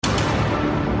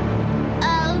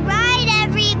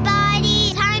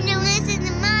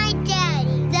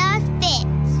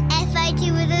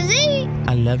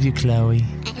love you, Chloe.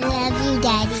 I love you,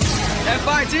 Daddy.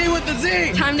 F-I-T with the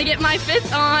Z. Time to get my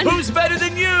Fitz on. Who's better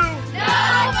than you?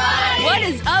 Nobody! What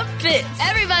is up, Fitz?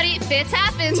 Everybody, Fitz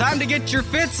happens. Time to get your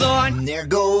Fitz on. There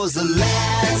goes the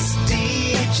last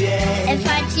DJ.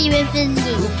 F-I-T with the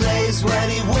Z. Who plays what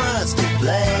he wants to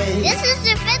play. This is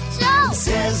the Fitz Show.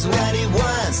 Says what he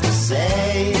wants to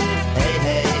say. Hey,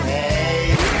 hey,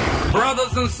 hey.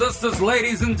 Brothers and sisters,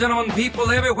 ladies and gentlemen,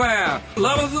 people everywhere,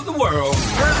 lovers of the world.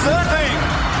 Presenting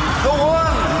the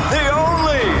one, the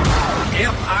only.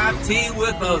 F-I-T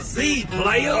with a Z,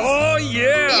 players. Oh,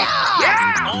 yeah.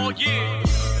 Oh, yeah.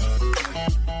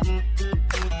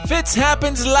 Fitz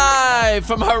happens live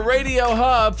from our radio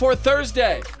hub for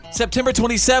Thursday, September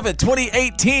 27th,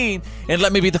 2018. And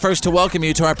let me be the first to welcome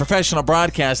you to our professional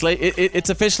broadcast. It's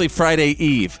officially Friday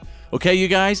Eve. Okay, you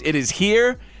guys? It is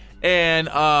here, and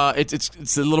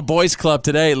it's a little boys club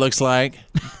today, it looks like.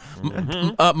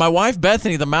 My wife,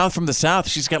 Bethany, the mouth from the south,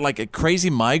 she's got like a crazy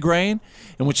migraine.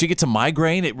 And when she gets a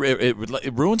migraine, it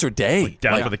ruins her day. Like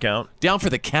down for the count? Down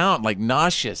for the count, like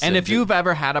nauseous. And if you've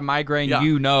ever had a migraine,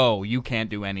 you know you can't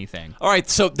do anything. All right,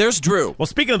 so there's Drew. Well,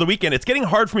 speaking of the weekend, it's getting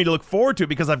hard for me to look forward to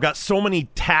because I've got so many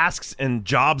tasks and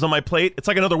jobs on my plate. It's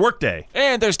like another work day.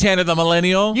 And there's Tanner the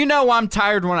Millennial. You know I'm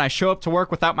tired when I show up to work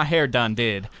without my hair done,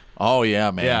 dude. Oh, yeah,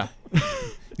 man. Yeah.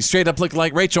 You straight up look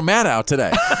like Rachel Maddow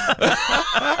today.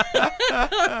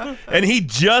 And he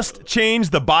just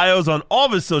changed the bios on all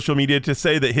of his social media to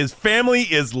say that his family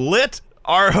is lit.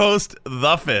 Our host,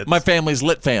 The Fitz. My family's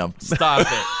lit, fam. Stop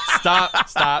it. Stop.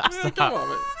 Come on,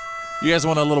 man. You guys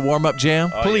want a little warm-up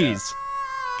jam? Oh, Please.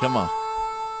 Yeah. Come on.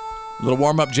 A little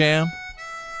warm-up jam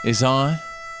is on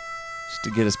just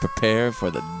to get us prepared for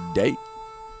the date.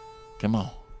 Come on.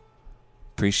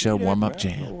 Pre-show warm-up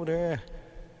jam. Over there.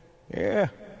 Yeah.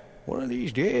 One of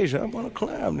these days, I'm going to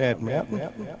climb that mountain.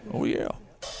 Oh, yeah.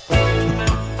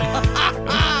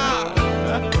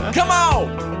 Come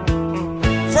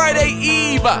on. Friday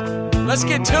Eve. Let's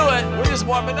get to it. We're just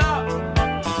warming up.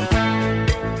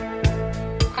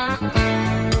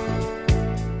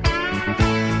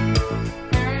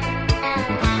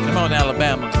 Come on,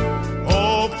 Alabama.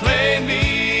 Oh, play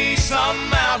me some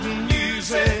mountain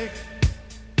music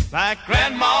like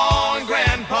Grandma and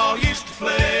Grandpa used to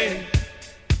play.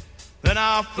 Then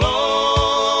I'll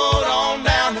float on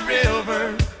down the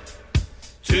river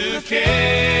to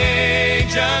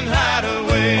Cajun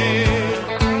Hideaway.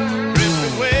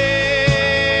 Drift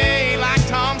away like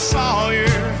Tom Sawyer,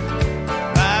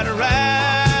 ride a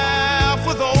raft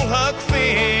with old Huck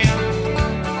Finn.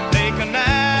 Take a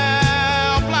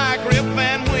nap like Rip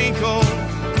Van Winkle,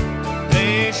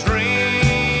 daydreaming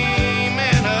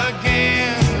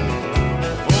again.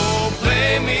 Oh,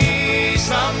 play me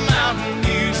some mountain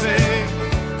music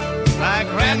like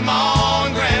Grandma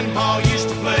and Grandpa used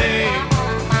to play.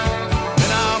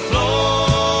 Then I'll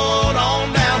float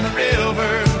on down the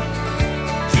river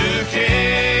to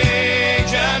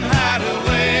Cajun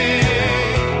Hideaway.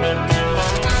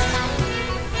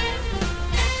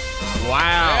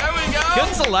 Wow. There we go.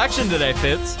 Good selection today,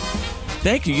 Fitz.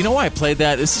 Thank you. You know why I played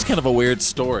that? This is kind of a weird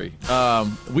story.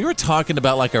 We were talking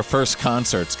about like our first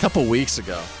concerts a couple weeks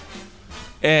ago.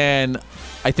 And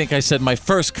I think I said my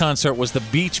first concert was the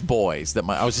Beach Boys.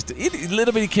 I was just a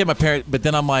little bitty kid, my parent, but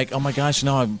then I'm like, oh my gosh,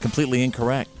 no, I'm completely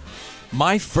incorrect.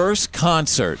 My first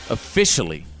concert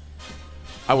officially,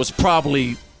 I was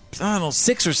probably,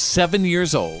 6 or 7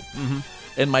 years old. Mm-hmm.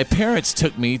 And my parents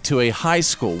took me to a high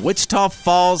school, Wichita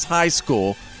Falls High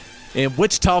School in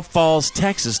Wichita Falls,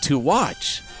 Texas, to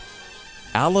watch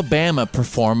Alabama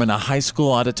perform in a high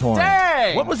school auditorium.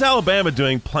 Dang! What was Alabama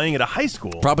doing playing at a high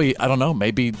school? Probably, I don't know,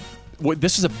 maybe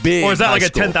this is a big. Or is that high like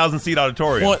school. a 10,000-seat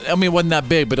auditorium? Well, I mean, it wasn't that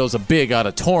big, but it was a big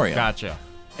auditorium. Gotcha.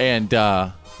 And,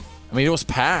 I mean, it was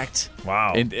packed.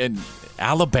 Wow. And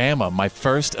Alabama, my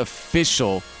first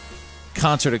official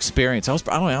concert experience. I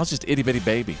was just itty-bitty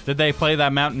baby. Did they play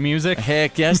that mountain music?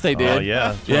 Heck yes, they did. Oh,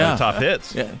 yeah. It's one of the top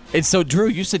hits. Yeah. And so, Drew,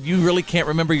 you said you really can't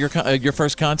remember your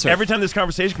first concert. Every time this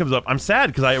conversation comes up, I'm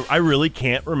sad because I really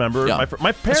can't remember. Yeah.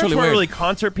 My parents really weren't weird. really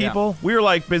concert people. Yeah. We were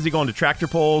like busy going to tractor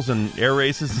pulls and air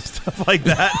races and stuff like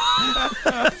that.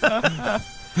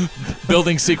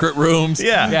 Building secret rooms.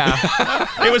 Yeah.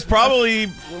 It was probably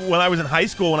when I was in high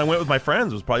school when I went with my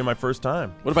friends. It was probably my first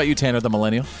time. What about you, Tanner the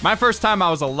Millennial? My first time, I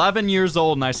was 11 years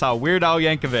old, and I saw Weird Al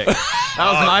Yankovic. That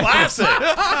was my classic.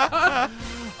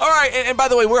 All right, and by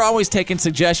the way, we're always taking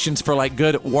suggestions for like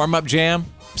good warm-up jam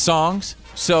songs.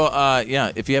 So,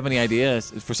 if you have any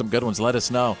ideas for some good ones, let us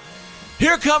know.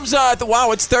 Here comes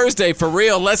wow, it's Thursday for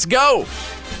real. Let's go.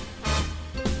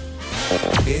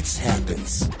 It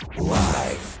happens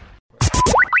live.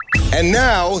 And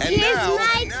now, Here's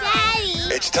my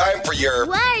daddy. It's time for your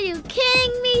Why are you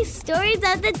kidding me? Stories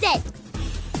of the day.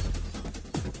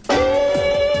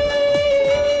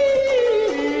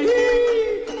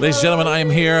 Ladies and gentlemen, I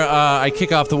am here. I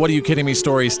kick off the What Are You Kidding Me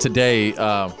stories today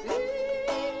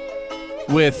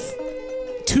with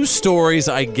two stories,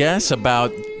 I guess,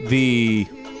 about the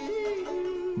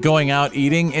going out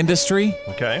eating industry.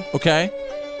 Okay?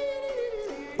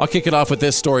 I'll kick it off with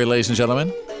this story, ladies and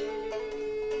gentlemen.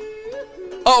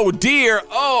 Oh, dear.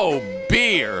 Oh,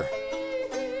 beer.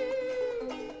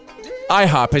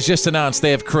 IHOP has just announced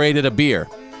they have created a beer.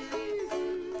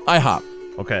 IHOP.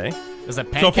 Okay. Is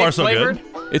it pancake so far, so flavored?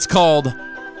 good. It's called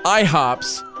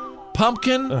IHOP's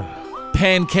Pumpkin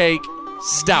Pancake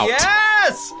Stout.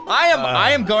 Yes!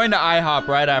 I am going to IHOP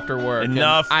right after work.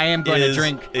 Enough. I am going to is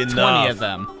drink 20 enough. of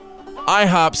them.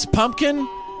 IHOP's Pumpkin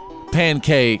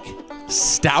Pancake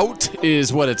Stout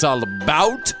is what it's all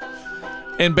about.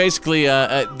 And basically,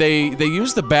 they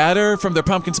use the batter from their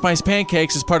pumpkin spice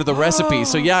pancakes as part of the recipe.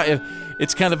 So yeah,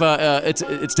 it's kind of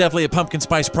it's definitely a pumpkin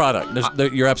spice product.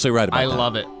 You're absolutely right about that. I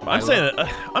love it. I'm saying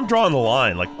I'm drawing the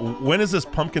line. Like, when is this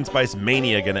pumpkin spice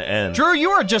mania gonna end? Drew, you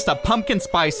are just a pumpkin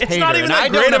spice hater. It's not even that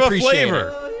and I great don't of a appreciate flavor.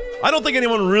 it. I don't think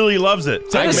anyone really loves it.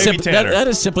 Maybe Tanner. That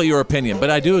is simply your opinion,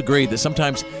 but I do agree that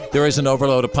sometimes there is an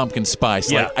overload of pumpkin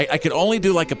spice. Yeah. Like, I could only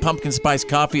do like a pumpkin spice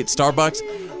coffee at Starbucks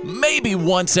maybe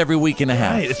once every week and a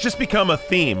half. Right, it's just become a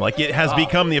theme. Like, it has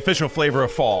become the official flavor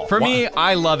of fall. For me,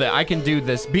 I love it. I can do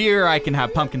this beer. I can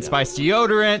have pumpkin spice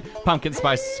deodorant, pumpkin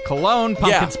spice cologne,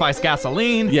 pumpkin spice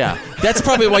gasoline. Yeah, that's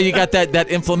probably why you got that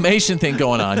inflammation thing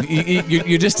going on.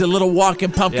 You're just a little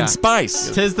walking pumpkin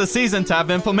spice. 'Tis the season to have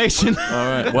inflammation. All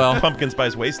right, well. Pumpkin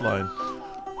spice waistline.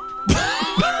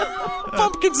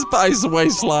 Pumpkin spice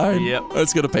waistline. Yep.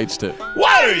 Let's go to page 2.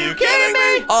 What are you kidding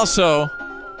me? Also,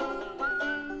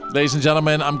 ladies and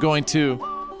gentlemen, I'm going to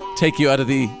take you out of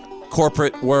the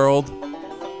corporate world.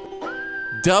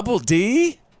 Double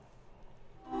D?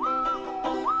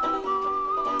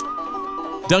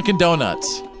 Dunkin'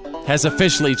 Donuts has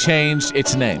officially changed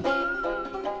its name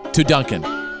to Dunkin'.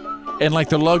 And like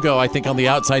their logo, I think on the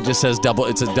outside just says double.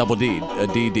 It's a double D, a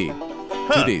DD.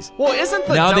 Two Ds. Well, isn't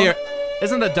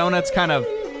the donuts kind of...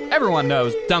 Everyone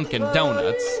knows Dunkin'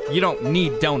 Donuts. You don't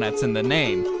need donuts in the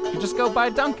name. You just go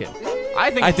buy Dunkin'.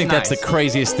 I think that's the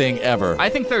craziest thing ever. I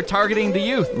think they're targeting the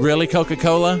youth. Really,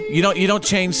 Coca-Cola? You don't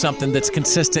change something that's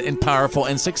consistent and powerful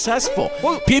and successful.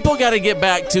 Well, people got to get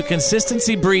back to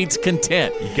consistency breeds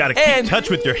content. You got to keep in touch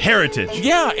with your heritage.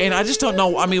 Yeah, and I just don't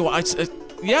know. I mean,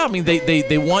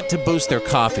 they want to boost their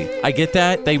coffee. I get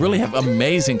that. They really have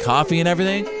amazing coffee and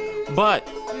everything, but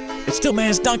it's still, man,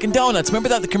 it's Dunkin' Donuts.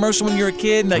 Remember the commercial when you were a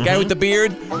kid and that guy with the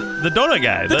beard? The donut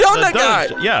guy. The donut guy.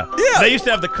 Yeah. They used to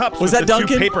have the cups Was with that the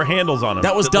Dunkin'? two paper handles on them.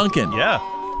 That was Dunkin'. Yeah.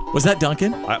 Was that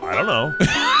Dunkin'? I don't know.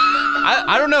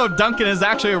 I don't know if Dunkin' is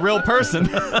actually a real person.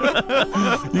 You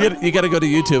got to go to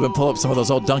YouTube and pull up some of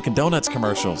those old Dunkin' Donuts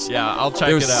commercials. Yeah, I'll check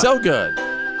They're it out. so good.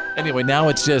 Anyway, now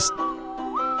it's just,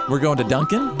 we're going to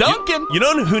Dunkin'? Dunkin'! You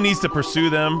know who needs to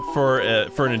pursue them for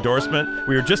an endorsement?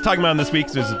 We were just talking about him this week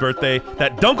because it was his birthday.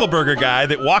 That Dunkelberger guy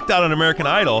that walked out on American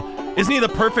Idol. Isn't he the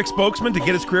perfect spokesman to get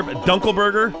his career?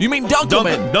 Dunkelberger? You mean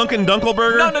Dunkelman? Duncan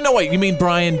Dunkelberger? No, wait. You mean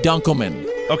Brian Dunkelman.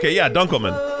 Okay, yeah,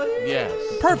 Dunkelman. Yes.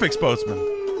 Perfect spokesman.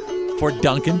 For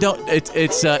Dunkin'.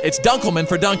 It's Dunkelman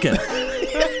for Dunkin'.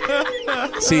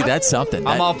 See, that's something.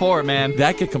 I'm all for it, man.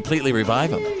 That could completely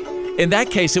revive him. In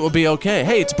that case, it would be okay.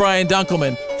 Hey, it's Brian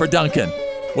Dunkelman for Dunkin',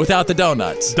 without the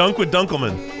donuts. Dunk with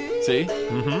Dunkelman. See?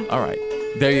 Mm-hmm. All right.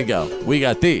 There you go. We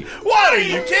got the... What are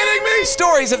you kidding me?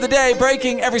 Stories of the day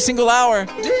breaking every single hour.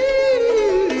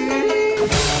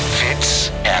 Fitz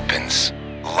happens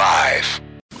live.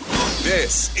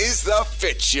 This is the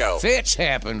Fitz Show. Fitz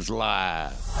happens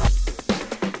live.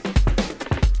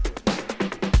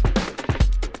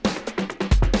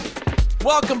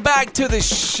 Welcome back to the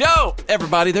show,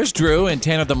 everybody. There's Drew and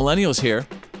Tanner the Millennials here.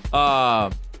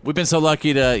 We've been so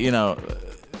lucky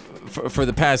to, for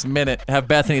the past minute, have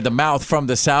Bethany the Mouth from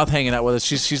the South hanging out with us.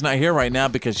 She's not here right now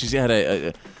because she's had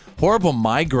a horrible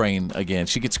migraine again.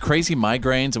 She gets crazy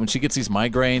migraines, and when she gets these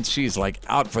migraines, she's like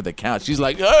out for the count. She's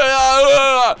like,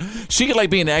 she could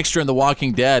like be an extra in The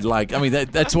Walking Dead. Like, I mean,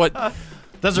 that's what.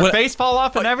 Does her face fall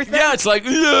off and everything? Yeah, it's like,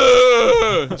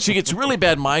 she gets really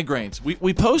bad migraines.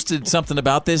 We posted something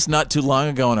about this not too long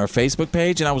ago on our Facebook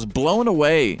page, and I was blown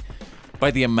away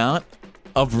by the amount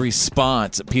of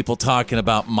response, people talking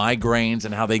about migraines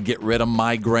and how they get rid of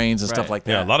migraines and stuff like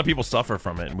that. Yeah, a lot of people suffer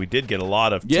from it, and we did get a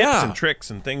lot of tips and tricks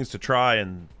and things to try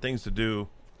and things to do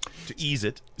to ease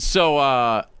it.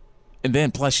 So And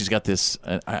then plus she's got this.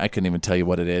 I couldn't even tell you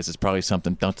what it is. It's probably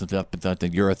something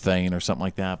urethane or something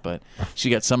like that. But she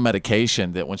got some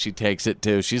medication that when she takes it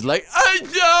too, she's like,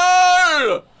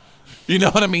 you know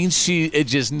what I mean? It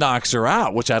just knocks her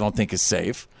out, which I don't think is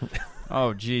safe.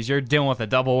 Oh, geez, you're dealing with a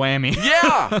double whammy.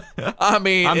 Yeah, I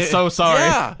mean, I'm so sorry.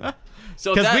 Yeah,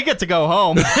 because we get to go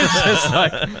home. It's just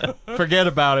like forget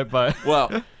about it. But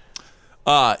well,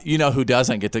 you know who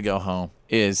doesn't get to go home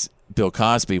is Bill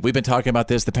Cosby. We've been talking about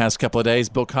this the past couple of days.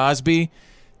 Bill Cosby,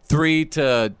 3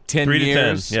 to 10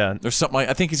 years, 10, yeah, or something like.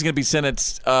 I think he's going to be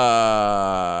sentenced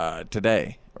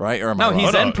today. Right? Or am I wrong?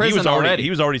 He's in prison already. He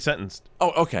was already sentenced.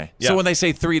 Oh, okay. Yeah. So when they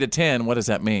say 3 to 10, what does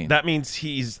that mean? That means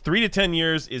he's 3 to 10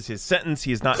 years is his sentence.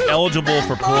 He is not eligible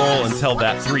for parole until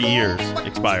that 3 years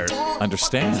expires.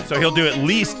 Understand. So he'll do at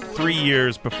least 3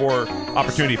 years before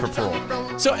opportunity for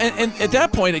parole. So and at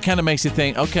that point, it kind of makes you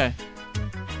think, okay,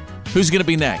 who's going to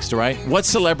be next, right? What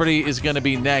celebrity is going to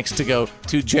be next to go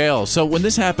to jail? So when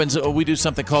this happens, we do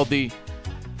something called the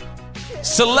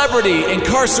Celebrity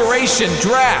Incarceration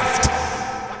Draft.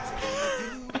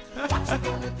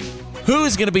 Who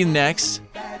is going to be next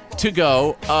to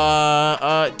go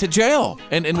to jail?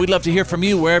 And we'd love to hear from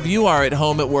you wherever you are, at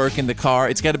home, at work, in the car.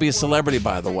 It's got to be a celebrity,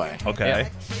 by the way. Okay. Yeah.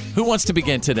 Who wants to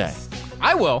begin today?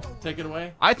 I will. Take it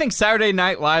away. I think Saturday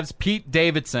Night Live's Pete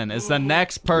Davidson is the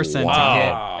next person to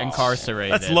get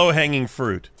incarcerated. That's low-hanging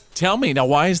fruit. Tell me, now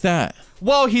why is that?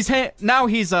 Well, he's engaged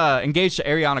to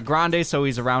Ariana Grande, so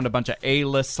he's around a bunch of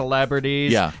A-list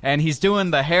celebrities. Yeah. And he's doing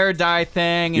the hair dye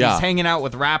thing, and he's hanging out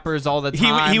with rappers all the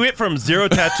time. He went from 0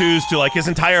 tattoos to like his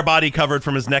entire body covered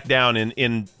from his neck down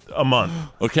in a month.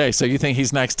 Okay, so you think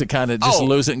he's next to kind of just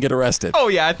lose it and get arrested? Oh,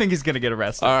 yeah, I think he's going to get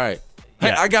arrested. All right. Hey,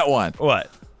 Yeah. I got one. What?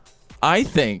 I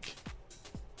think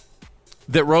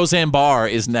that Roseanne Barr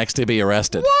is next to be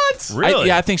arrested. What?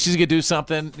 Really? I think she's going to do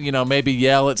something, maybe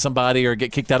yell at somebody or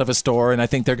get kicked out of a store, and I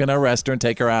think they're going to arrest her and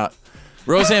take her out.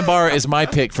 Roseanne Barr is my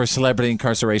pick for celebrity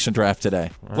incarceration draft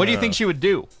today. What do you think she would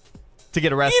do to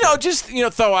get arrested? Just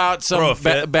throw out some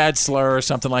bad slur or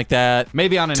something like that.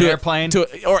 Maybe on an airplane?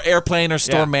 Or airplane or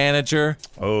store manager.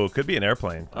 Oh, could be an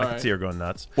airplane. I can see her going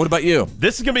nuts. What about you?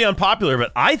 This is going to be unpopular,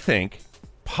 but I think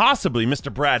possibly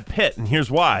Mr. Brad Pitt, and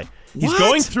here's why. He's What?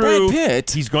 going through Brad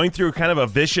Pitt? He's going through kind of a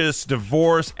vicious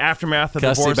divorce, aftermath of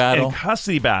Custody divorce, battle. and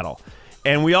custody battle.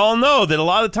 And we all know that a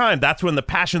lot of the time that's when the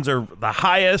passions are the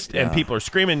highest and people are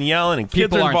screaming and yelling and kids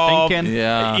People are aren't involved. thinking.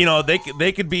 Yeah.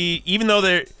 They could be, even though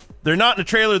they're not in a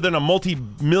trailer, they're in a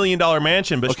multi-million-dollar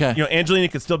mansion, but Angelina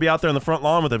could still be out there on the front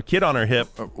lawn with a kid on her hip.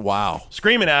 Wow.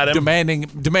 Screaming at him.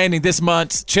 Demanding this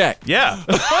month's check. Yeah.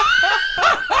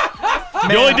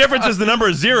 The only difference is the number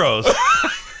of zeros.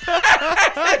 All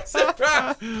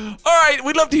right,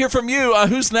 we'd love to hear from you.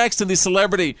 Who's next in the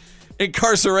celebrity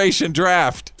incarceration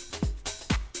draft?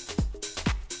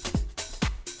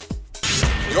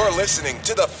 You're listening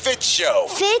to The Fitz Show.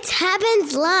 Fitz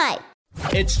happens live.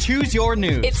 It's Choose Your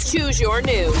News. It's Choose Your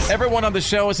News. Everyone on the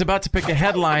show is about to pick a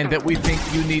headline that we think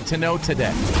you need to know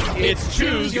today. It's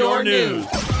Choose Your News.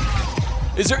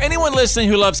 Is there anyone listening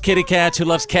who loves kitty cats, who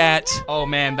loves cats? Oh,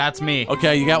 man, that's me.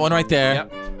 Okay, you got one right there.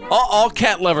 Yep. All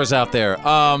cat lovers out there.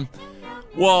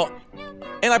 Well,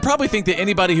 and I probably think that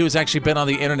anybody who's actually been on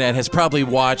the internet has probably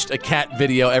watched a cat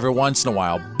video every once in a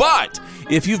while. But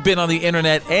if you've been on the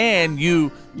internet and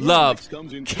you love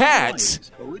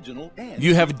cats,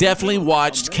 you have definitely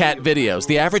watched cat videos.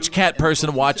 The average cat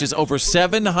person watches over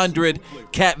 700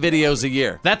 cat videos a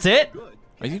year. That's it?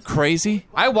 Are you crazy?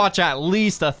 I watch at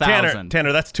least 1,000.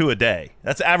 Tanner, that's 2 a day.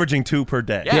 That's averaging 2 per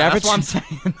day. Yeah, average, that's what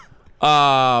I'm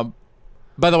saying.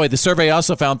 By the way, the survey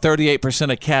also found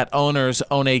 38% of cat owners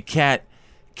own a cat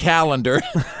calendar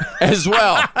as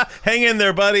well. Hang in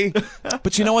there, buddy.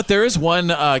 But you know what? There is one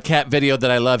cat video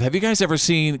that I love. Have you guys ever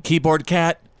seen Keyboard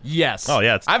Cat? Yes. Oh,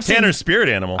 yeah. It's Tanner's spirit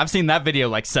animal. I've seen that video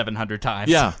like 700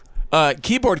 times. Yeah.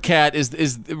 Keyboard Cat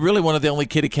is really one of the only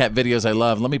kitty cat videos I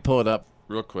love. Let me pull it up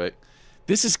real quick.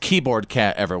 This is Keyboard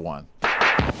Cat, everyone.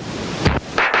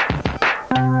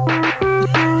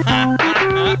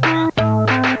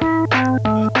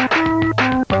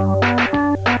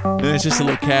 And it's just a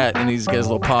little cat, and he's got his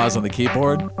little paws on the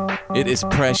keyboard. It is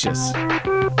precious. Oh,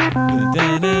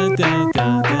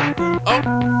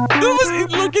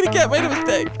 little kitty cat made a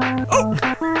mistake. Oh.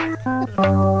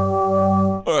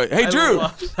 All right, hey Drew,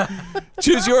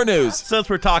 choose your news. Since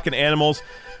we're talking animals,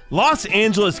 Los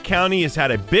Angeles County has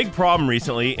had a big problem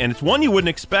recently, and it's one you wouldn't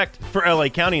expect for LA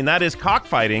County, and that is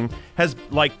cockfighting has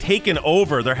taken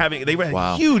over. They had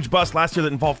a huge bust last year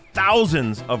that involved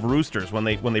thousands of roosters when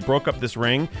they broke up this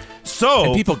ring. So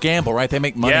and people gamble, right? They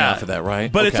make money off of that,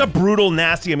 right? But it's a brutal,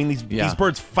 nasty. I mean, these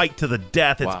birds fight to the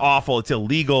death. It's Wow. awful. It's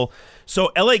illegal. So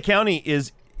LA County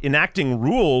is enacting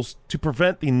rules to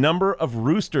prevent the number of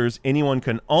roosters anyone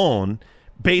can own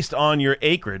based on your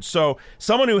acreage. So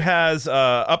someone who has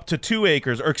up to 2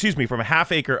 acres, or excuse me, from a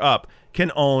half acre up, can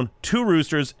own 2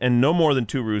 roosters and no more than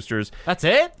 2 roosters. That's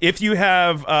it? If you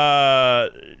have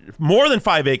more than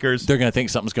 5 acres... They're going to think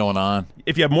something's going on.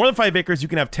 If you have more than 5 acres, you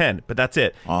can have 10, but that's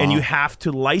it. And you have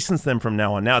to license them from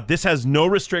now on. Now, this has no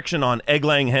restriction on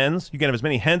egg-laying hens. You can have as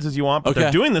many hens as you want, but they're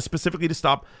doing this specifically to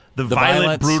stop the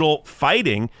violent, brutal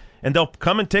fighting. And they'll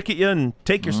come and ticket you and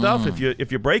take your stuff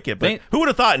if you break it. But who would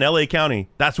have thought in LA County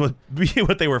that's what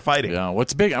they were fighting? Yeah,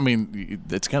 what's big? I mean,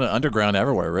 it's kind of underground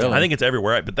everywhere, really. I think it's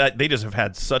everywhere, but they just have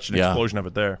had such an explosion of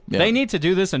it there. Yeah. They need to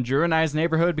do this in Drew and I's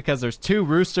neighborhood because there's 2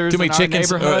 roosters in our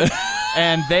neighborhood,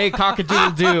 and they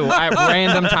cock-a-doodle-doo at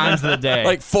random times of the day.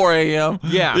 Like 4 a.m.?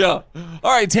 Yeah.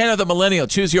 All right, Tanner the Millennial,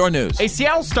 choose your news. A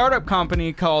Seattle startup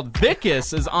company called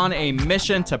Vicus is on a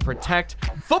mission to protect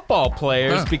football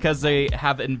players because they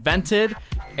have invented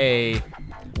a...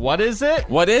 What is it?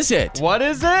 What is it? What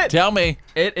is it? Tell me.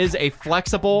 It is a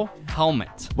flexible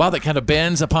helmet. Wow, that kind of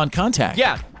bends upon contact.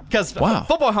 Yeah, because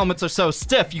football helmets are so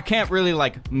stiff, you can't really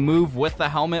move with the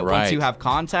helmet once you have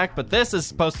contact, but this is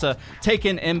supposed to take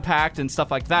in impact and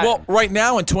stuff like that. Well, right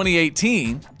now in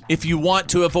 2018, if you want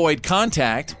to avoid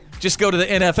contact, just go to the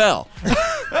NFL.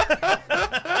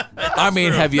 I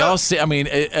mean, have y'all seen? I mean,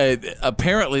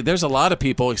 apparently there's a lot of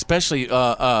people, especially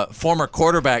former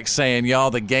quarterbacks, saying,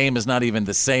 y'all, the game is not even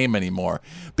the same anymore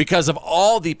because of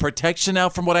all the protection now,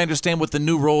 from what I understand, with the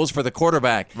new rules for the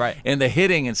quarterback and the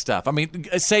hitting and stuff. I mean,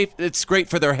 it's great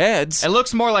for their heads. It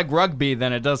looks more like rugby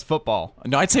than it does football.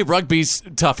 No, I'd say rugby's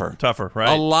tougher. Tougher, right?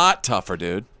 A lot tougher,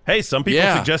 dude. Hey, some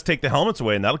people suggest take the helmets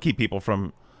away, and that'll keep people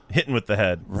from hitting with the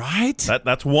head. Right?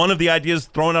 That's one of the ideas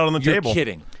thrown out on the table. You're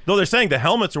kidding. Though they're saying the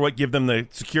helmets are what give them the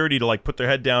security to put their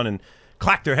head down and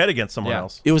clack their head against someone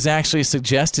else. It was actually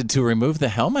suggested to remove the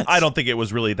helmets. I don't think it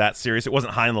was really that serious. It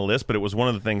wasn't high on the list, but it was one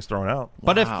of the things thrown out.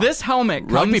 But if this helmet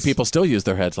comes... Rugby people still use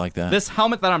their heads like that. This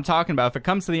helmet that I'm talking about, if it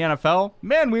comes to the NFL,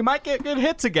 man, we might get good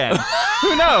hits again.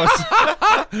 Who knows?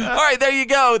 All right, there you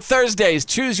go. Thursdays,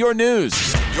 choose your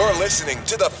news. You're listening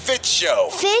to The Fitz Show.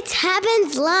 Fitz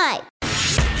happens live.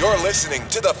 You're listening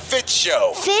to The Fitz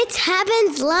Show. Fitz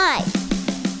happens live.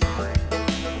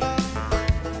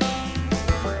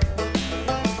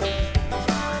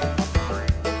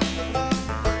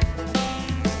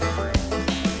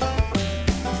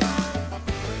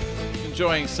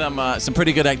 Enjoying some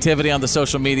pretty good activity on the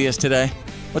social medias today.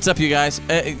 What's up, you guys?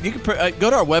 You can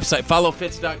go to our website,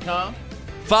 followfitz.com.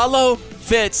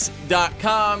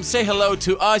 Followfitz.com. Say hello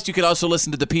to us. You can also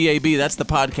listen to the PAB. That's the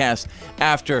podcast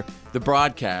after the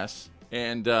broadcast.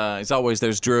 And as always,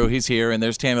 there's Drew. He's here. And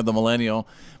there's Tanner the Millennial.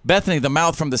 Bethany, the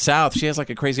mouth from the South. She has like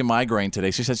a crazy migraine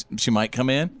today. She says she might come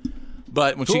in.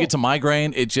 But when she gets a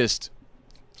migraine, it just...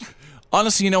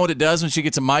 Honestly, you know what it does when she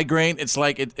gets a migraine? It's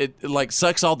like it like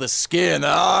sucks all the skin in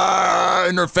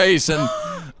her face and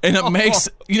it makes,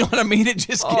 you know what I mean? It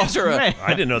just gives her I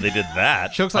didn't know they did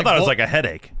that. She looks I thought it was like a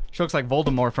headache. She looks like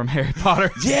Voldemort from Harry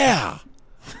Potter. Yeah.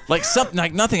 Like something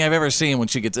like nothing I've ever seen when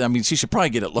she gets, I mean, she should probably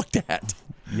get it looked at.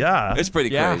 Yeah. It's pretty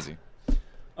crazy.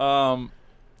 Tanner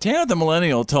the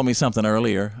Millennial told me something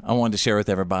earlier I wanted to share with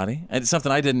everybody. And it's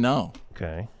something I didn't know.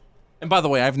 Okay. And by the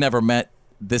way, I've never met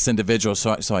this individual,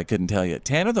 so I couldn't tell you.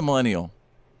 Tanner the Millennial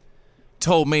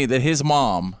told me that his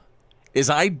mom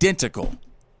is identical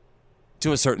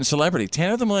to a certain celebrity.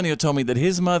 Tanner the Millennial told me that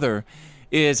his mother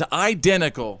is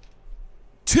identical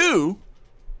to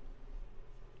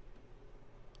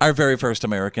our very first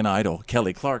American Idol,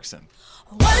 Kelly Clarkson.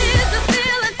 What is the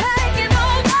feeling taking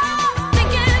over?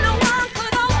 Thinking no one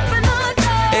could open the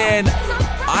door. And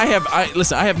I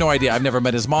have no idea. I've never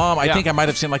met his mom. I think I might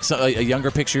have seen like a younger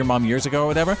picture of your mom years ago or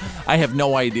whatever. I have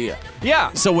no idea.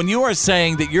 Yeah. So when you are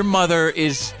saying that your mother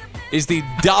is the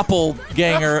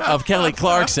doppelganger of Kelly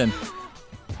Clarkson,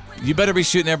 you better be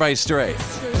shooting everybody straight.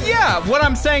 Yeah, what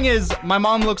I'm saying is my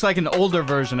mom looks like an older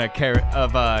version of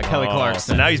Kelly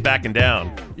Clarkson. So now he's backing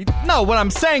down. No, what I'm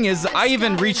saying is I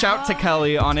even reached out to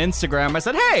Kelly on Instagram. I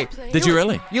said, hey. Did you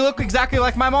really? You look exactly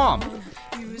like my mom.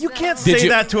 You can't say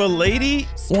that to a lady.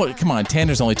 Well, come on.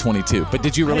 Tanner's only 22. But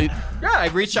did you really? Yeah, I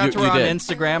reached out to her on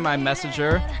Instagram. I messaged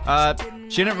her.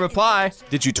 She didn't reply.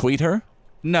 Did you tweet her?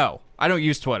 No, I don't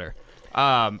use Twitter.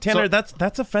 Tanner,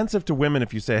 that's offensive to women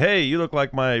if you say, hey, you look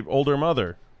like my older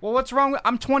mother. Well, what's wrong with...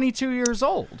 I'm 22 years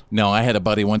old. No, I had a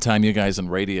buddy one time, you guys on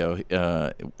radio.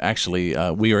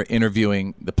 We were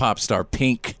interviewing the pop star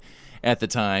Pink at the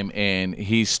time, and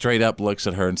he straight up looks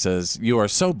at her and says, you are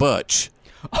so butch.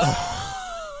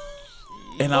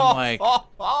 And I'm like,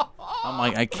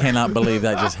 I cannot believe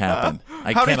that just happened.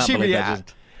 How did she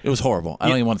react? It was horrible. I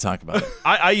don't even want to talk about it.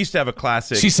 I used to have a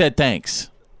classic. She said thanks.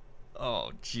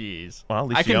 Oh, jeez. Well, at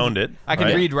least she owned it. I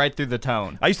can read right through the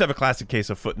tone. I used to have a classic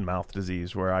case of foot and mouth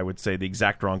disease where I would say the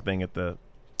exact wrong thing at the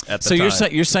So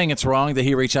time. you're saying it's wrong that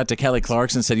he reached out to Kelly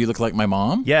Clarkson and said, you look like my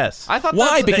mom? Yes. I thought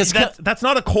Why? Because that's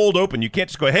not a cold open. You can't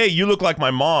just go, hey, you look like my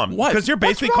mom. What? Because you're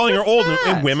basically calling her old,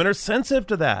 and women are sensitive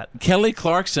to that. Kelly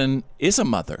Clarkson is a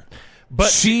mother. But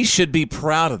she should be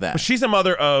proud of that. But she's a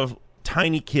mother of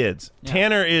tiny kids. Yeah.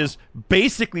 Tanner is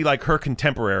basically like her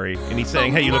contemporary, and he's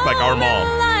saying, hey, you look like our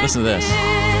mom. Listen to this.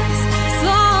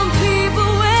 Some people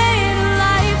wait a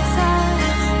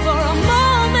lifetime for a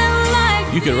moment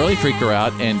like You could really freak her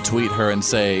out and tweet her and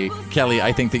say, Kelly,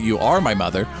 I think that you are my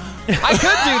mother. I could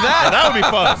do that. That would be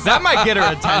fun. That might get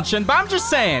her attention. But I'm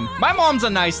just saying, my mom's a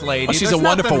nice lady. Oh, she's a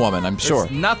wonderful woman, I'm sure.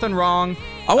 There's nothing wrong.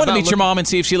 I want to meet your mom and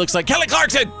see if she looks like Kelly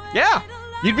Clarkson. Yeah,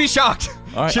 you'd be shocked.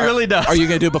 All right, she really does. Are you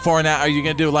going to do before and after? Are you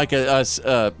going to do like a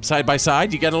side by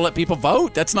side? You got to let people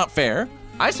vote. That's not fair.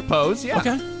 I suppose, yeah.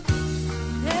 Okay.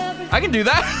 I can do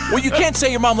that. Well, you can't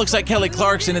say your mom looks like Kelly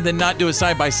Clarkson and then not do a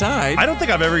side by side. I don't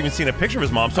think I've ever even seen a picture of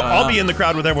his mom, so I'll be in the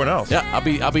crowd with everyone else. Yeah,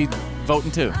 I'll be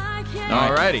voting too.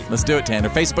 All righty. Let's do it, Tanner.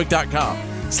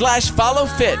 Facebook.com/follow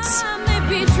Fitz.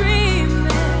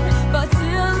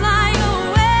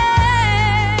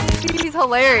 He's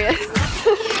hilarious.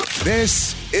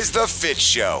 This is The Fitz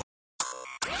Show.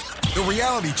 The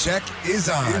reality check is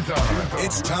on.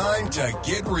 It's time to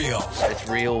get real. It's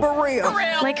real. For real.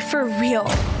 Like for real.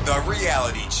 The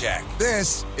reality check.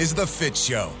 This is The Fitz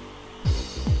Show.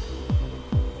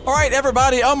 All right,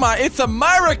 everybody. Oh my, it's a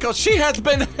miracle. She has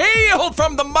been healed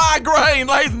from the migraine,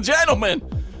 ladies and gentlemen.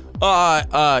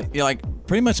 Like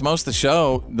pretty much most of the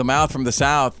show, the mouth from the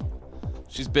south,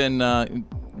 she's been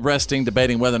resting,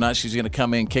 debating whether or not she's going to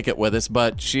come in and kick it with us,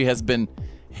 but she has been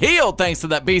healed thanks to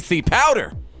that BC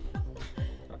powder.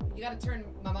 You got to turn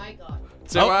my mic on.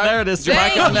 There it is. Is your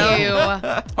mic on now? you.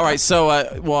 All right,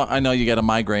 so, well, I know you got a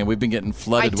migraine. We've been getting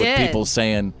flooded with people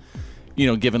saying,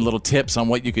 giving little tips on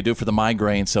what you could do for the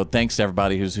migraine. So thanks to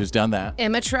everybody who's done that.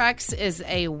 Imitrex is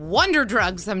a wonder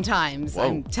drug sometimes. Whoa.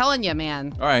 I'm telling you,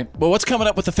 man. All right. Well, what's coming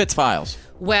up with the Fitz Files?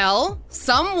 Well,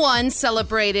 someone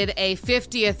celebrated a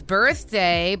 50th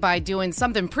birthday by doing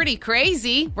something pretty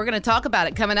crazy. We're going to talk about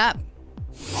it coming up.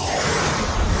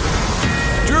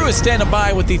 Drew is standing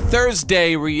by with the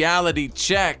Thursday reality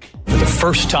check. For the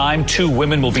first time, 2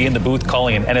 women will be in the booth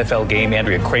calling an NFL game.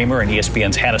 Andrea Kramer and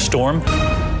ESPN's Hannah Storm.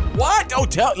 What? Oh,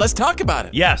 let's talk about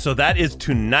it. Yeah, so that is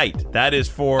tonight. That is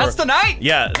for... That's tonight?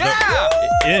 Yeah.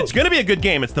 It's going to be a good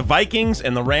game. It's the Vikings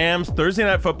and the Rams, Thursday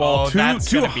Night Football.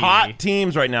 Two hot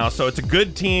teams right now, so it's a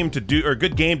good team to do, or a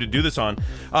good game to do this on.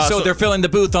 So they're filling the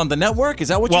booth on the network? Is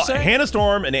that what you're saying? Hannah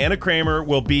Storm and Anna Kramer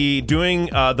will be doing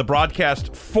the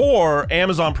broadcast for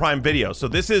Amazon Prime Video. So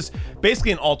this is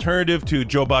basically an alternative to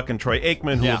Joe Buck and Troy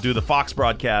Aikman, who will do the Fox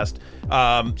broadcast.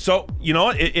 So you know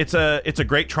what? It's a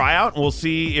great tryout, and we'll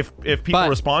see if people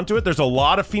respond to it. There's a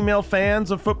lot of female fans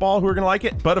of football who are going to like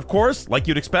it, but of course, like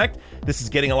you'd expect, this is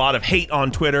getting a lot of hate on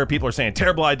Twitter. People are saying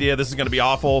terrible idea. This is going to be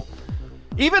awful.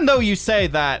 Even though you say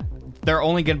that they're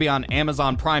only going to be on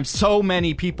Amazon Prime, so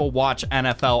many people watch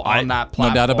NFL on that platform.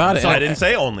 No doubt about it. So I didn't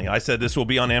say only. I said this will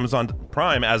be on Amazon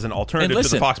Prime as an alternative to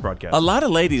the Fox broadcast. A lot of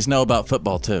ladies know about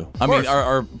football too. I mean,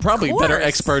 are probably better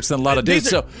experts than a lot of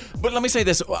dudes. But let me say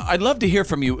this: I'd love to hear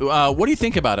from you. What do you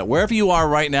think about it? Wherever you are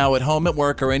right now, at home, at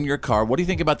work, or in your car, what do you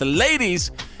think about the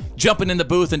ladies jumping in the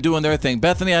booth and doing their thing?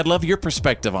 More, I'd love your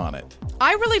perspective on it.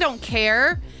 I really don't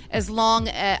care as long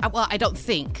as, I don't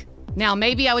think. Now,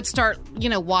 maybe I would start,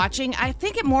 watching. I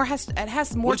think it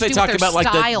has more What to if do they talk with their about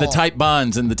style. like the tight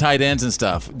buns and the tight ends and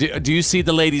stuff? Do you see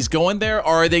the ladies going there,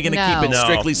 or are they going to keep it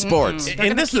strictly sports?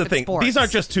 And this is the thing. These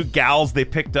aren't just 2 gals they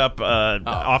picked up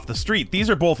off the street. These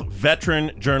are both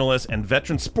veteran journalists and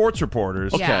veteran sports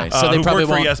reporters. Okay, so they who probably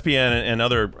work for won't... ESPN and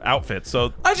other outfits.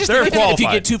 So I just they're think qualified. if you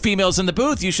get 2 females in the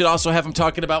booth, you should also have them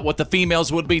talking about what the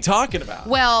females would be talking about.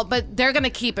 Well, but they're going to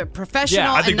keep it professional,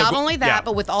 I and think not only that,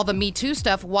 but with all the Me Too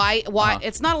stuff, why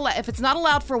it's not if it's not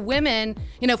allowed for women,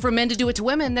 for men to do it to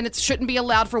women, then it shouldn't be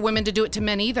allowed for women to do it to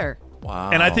men either. Wow.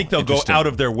 And I think they'll go out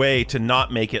of their way to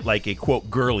not make it like a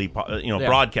quote girly,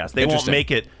 broadcast. They won't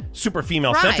make it super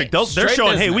female centric. Right. They're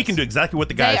showing, hey, we can do exactly what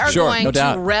the guys They are do. going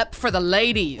to rep for the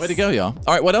ladies. Way to go, y'all.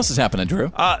 All right, what else is happening,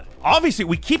 Drew? Obviously,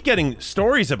 we keep getting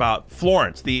stories about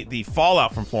Florence, the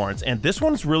fallout from Florence, and this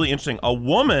one's really interesting. A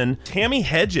woman, Tammy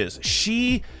Hedges,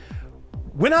 she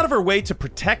went out of her way to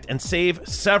protect and save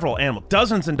several animals,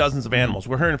 dozens and dozens of animals.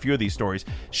 We're hearing a few of these stories.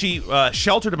 She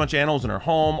sheltered a bunch of animals in her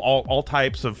home, all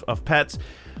types of pets,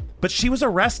 but she was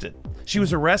arrested. She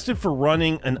was arrested for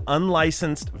running an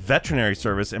unlicensed veterinary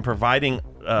service and providing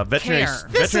veterinary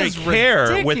This is care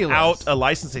ridiculous. without a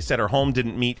license. They said her home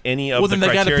didn't meet any of the then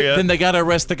criteria. then they got to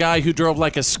arrest the guy who drove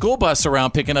like a school bus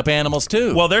around picking up animals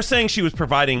too. Well, they're saying she was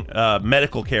providing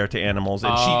medical care to animals,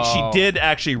 and she did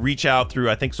actually reach out through,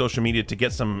 I think, social media to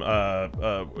get some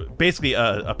basically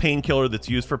a painkiller that's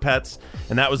used for pets,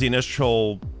 and that was the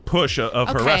initial push of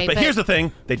her arrest. But here's the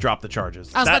thing: they dropped the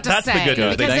charges. I was about to that's say, the good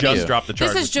news. They just dropped the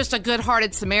charges. This is just a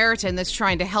good-hearted Samaritan that's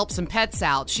trying to help some pets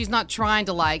out. She's not trying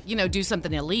to, do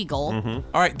something illegal.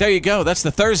 All right, there you go. That's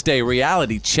the Thursday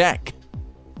reality check.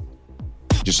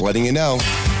 Just letting you know,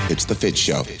 it's the Fitz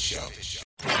Show.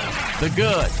 The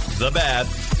good, the bad,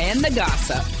 And the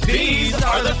gossip. These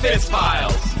are the Fitz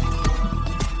Files.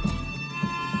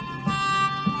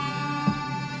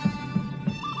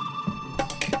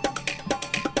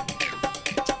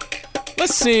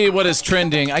 Let's see what is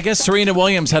trending. I guess Serena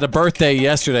Williams had a birthday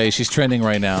yesterday. She's trending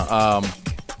right now.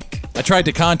 I tried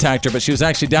to contact her, but she was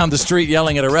actually down the street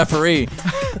yelling at a referee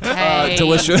to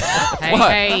wish her.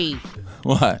 Hey.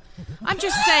 What? I'm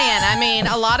just saying,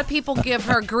 a lot of people give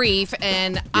her grief,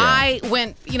 and I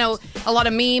went, a lot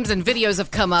of memes and videos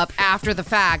have come up after the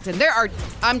fact, and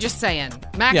I'm just saying,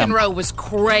 McEnroe was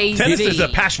crazy. Tennis is a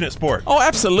passionate sport. Oh,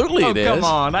 absolutely it is. Come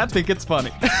on, I think it's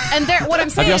funny. And what I'm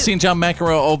saying Have y'all seen John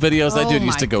McEnroe old videos? That dude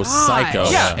used to go psycho.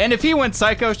 Yeah, and if he went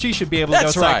psycho, she should be able to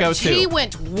go psycho too. He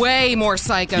went way more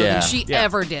psycho than she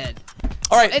ever did.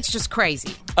 All right. It's just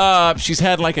crazy. She's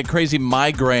had like a crazy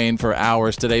migraine for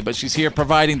hours today, but she's here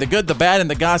providing the good, the bad, and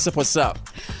the gossip. What's up?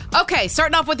 Okay,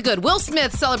 starting off with the good. Will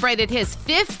Smith celebrated his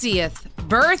 50th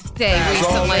birthday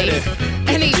recently.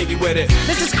 And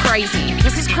this is crazy.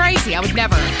 This is crazy. I would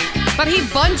never. But he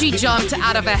bungee jumped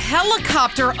out of a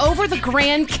helicopter over the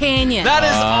Grand Canyon. That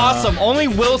is awesome. Only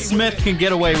Will Smith can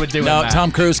get away with doing that. No,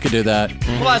 Tom Cruise could do that.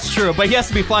 Well, that's true, but he has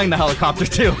to be flying the helicopter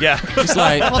too. Yeah. He's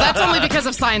like, well, that's only because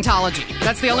of Scientology.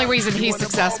 That's the only reason he's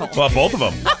successful. Well, both of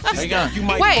them. Wait,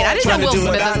 I didn't know Will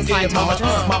Smith is a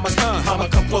Scientologist. I'ma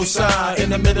come closer in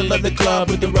the middle of the club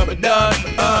with the rubber duck.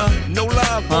 No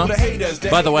love for the haters.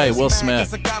 By the way, Will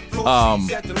Smith,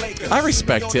 I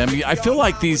respect him. I feel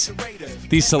like these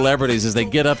celebrities, as they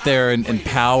get up there in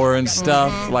power and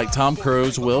stuff, like Tom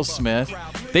Cruise, Will Smith,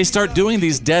 they start doing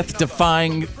these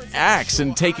death-defying acts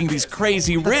and taking these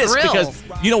crazy risks because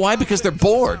you know why? Because they're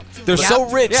bored. They're so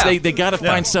rich, they got to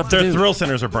find stuff to do. Their thrill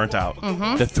centers are burnt out.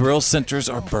 The thrill centers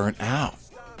are burnt out.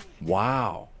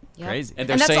 Wow. Yep. Crazy. And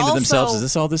they're saying to themselves, is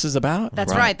this all this is about?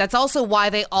 That's right. That's also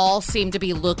why they all seem to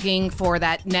be looking for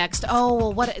that next,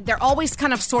 what? They're always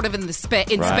kind of sort of in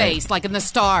space, like in the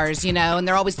stars, and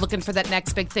they're always looking for that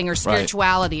next big thing or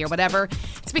spirituality or whatever.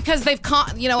 It's because in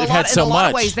a lot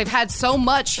of ways, they've had so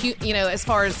much, as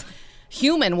far as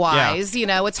human-wise,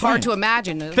 it's hard to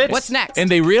imagine. What's next?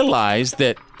 And they realize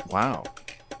that, wow,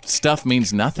 stuff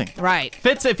means nothing. Right.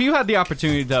 Fitz, if you had the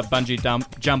opportunity to bungee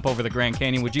jump over the Grand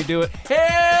Canyon, would you do it?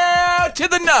 Hell to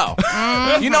the no.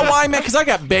 You know why, man? Because I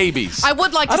got babies. I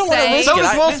would like to I don't want to say... risk So it.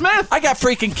 does Will Smith. I got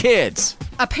freaking kids.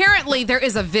 Apparently, there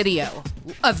is a video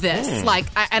of this,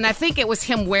 and I think it was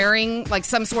him wearing like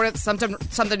some sort of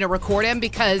something to record him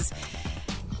because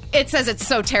it says it's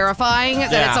so terrifying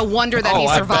that it's a wonder that he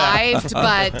survived.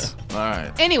 But all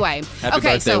right, anyway, happy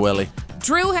birthday, Willie.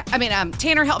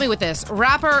 Tanner, help me with this.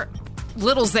 Rapper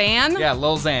Lil Xan. Yeah,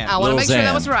 Lil Xan. I want to make sure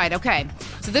that was right. Okay.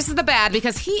 So this is the bad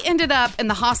because he ended up in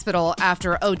the hospital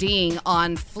after ODing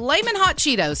on Flamin' Hot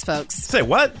Cheetos, folks. Say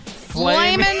what?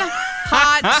 Flamin'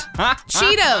 Hot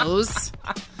Cheetos.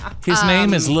 His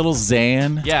name is Lil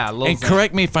Xan. Yeah, Lil Xan. And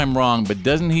correct me if I'm wrong, but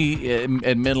doesn't he,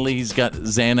 admittedly, he's got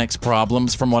Xanax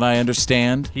problems from what I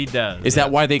understand? He does. Is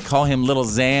that why they call him Lil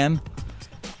Xan?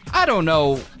 I don't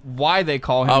know why they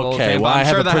call him Lil Xan, but I I'm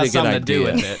have sure a that pretty has good something to do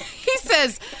idea. with it.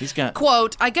 He says,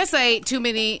 quote, I guess I ate too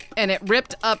many and it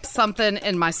ripped up something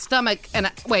in my stomach.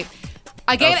 And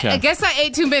I guess I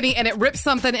ate too many and it ripped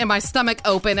something in my stomach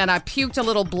open and I puked a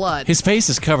little blood. His face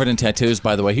is covered in tattoos,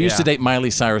 by the way. He used to date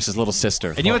Miley Cyrus's little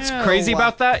sister. And you know what's crazy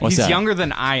about that? What's He's that? younger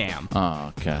than I am.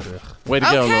 Oh, okay. Way to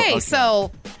go. Okay,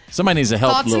 so somebody needs to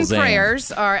help thoughts Lil and Xan.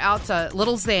 prayers are out to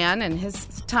Lil Xan and his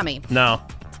tummy. No.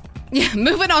 Yeah,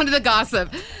 moving on to the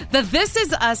gossip. The This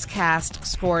Is Us cast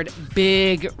scored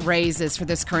big raises for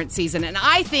this current season, and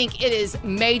I think it is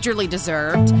majorly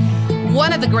deserved.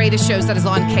 One of the greatest shows that is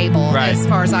on cable, as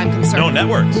far as I'm concerned. No,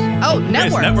 networks. Oh,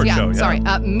 networks. Network yeah, show, yeah. Sorry.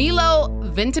 Milo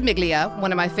Ventimiglia,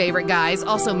 one of my favorite guys.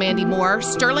 Also Mandy Moore,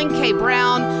 Sterling K.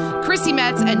 Brown, Chrissy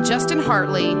Metz, and Justin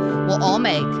Hartley will all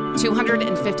make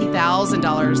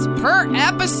 $250,000 per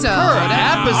episode.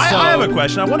 I have a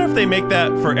question. I wonder if they make that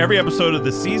for every episode of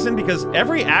the season, because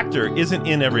every actor isn't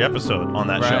in every episode on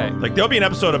that show. Like, there'll be an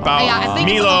episode about I think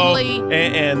Milo it's only-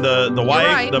 and the wife,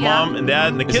 right, the yeah. mom and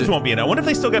dad, and the kids won't be in it. I wonder if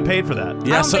they still get paid for that.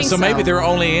 Yeah, so maybe they're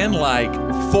only in like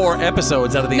 4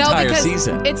 episodes out of the entire because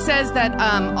season. it says that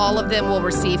all of them will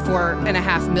receive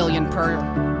 $4.5 million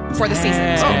for the season.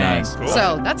 Oh, nice. Cool.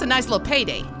 So that's a nice little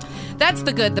payday. That's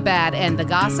the good, the bad, and the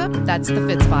gossip. That's the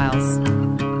Fitz Files.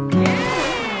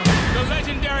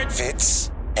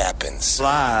 Fitz happens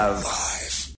live.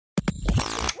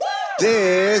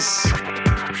 This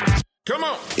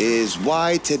is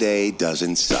why today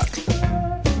doesn't suck.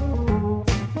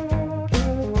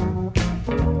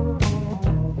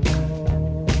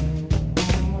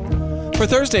 For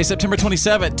Thursday, September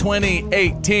 27th,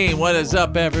 2018. What is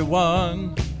up,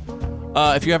 everyone?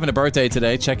 If you're having a birthday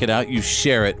today, check it out. You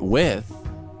share it with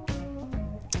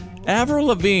Avril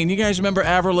Lavigne. You guys remember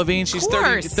Avril Lavigne? She's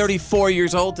 34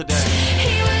 years old today.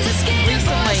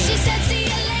 Recently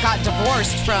got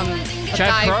divorced from a Chad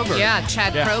guy. Kroeger. Yeah,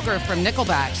 Chad Kroeger from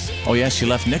Nickelback. Oh, yeah, she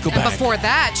left Nickelback. And before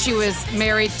that, she was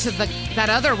married to that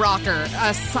other rocker.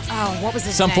 What was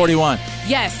his Sum name? 41.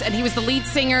 Yes, and he was the lead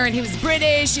singer, and he was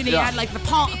British, and he had like the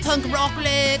punk rock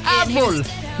lip. And he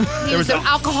was an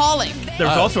alcoholic. There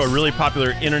was also a really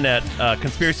popular internet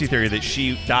conspiracy theory that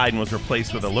she died and was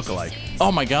replaced with a lookalike.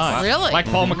 Oh, my God. Really? Like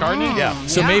Paul McCartney? Yeah.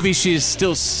 So maybe she's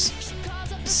still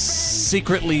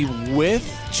secretly with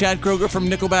Chad Kroeger from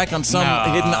Nickelback on some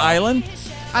hidden island?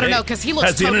 I don't know, because he looks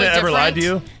Has the totally internet ever different. lied to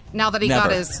you? Now that he Never.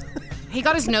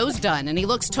 got his nose done, and he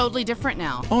looks totally different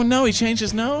now. Oh, no, he changed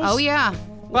his nose? Oh, yeah.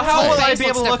 Well, how will I face be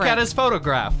able looks to look different. at his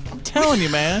photograph? I'm telling you,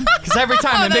 man. Because every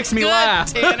time it makes me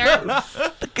laugh. Tanner.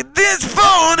 Look at this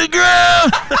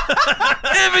photograph.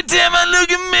 Every time I look,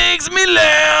 it makes me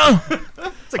laugh.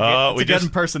 It's a good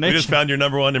impersonation. We just found your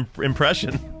number one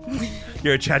impression.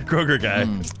 You're a Chad Kroeger guy.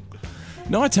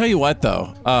 No, I tell you what,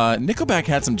 though. Nickelback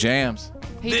had some jams.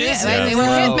 He did. They were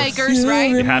hit makers,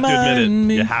 right? You have to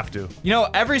admit it. You have to. You know,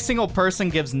 every single person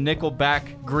gives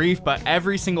Nickelback grief, but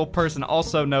every single person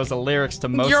also knows the lyrics to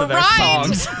most You're of their right.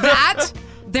 songs.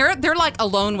 They're like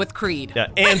alone with Creed. Yeah,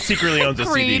 and secretly owns a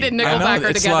Creed CD. and Nickelback are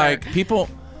it's together. like people.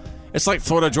 It's like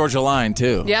Florida Georgia Line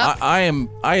too. Yep. I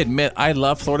admit I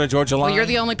love Florida Georgia Line. Well, you're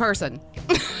the only person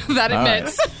that All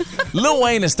admits. right. Lil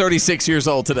Wayne is 36 years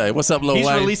old today. What's up, Lil He's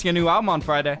Wayne? releasing a new album on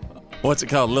Friday. What's it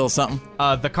called? Lil something?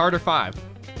 The Carter 5.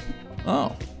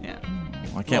 Oh. Yeah.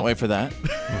 I can't wait for that.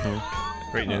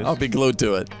 Great news. I'll be glued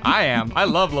to it. I am. I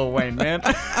love Lil Wayne, man.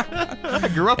 I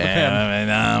grew up with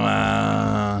him.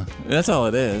 That's all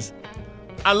it is.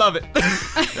 I love it.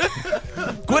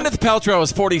 Gwyneth Paltrow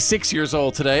is 46 years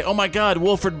old today. Oh my God,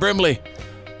 Wilford Brimley,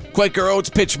 Quaker Oats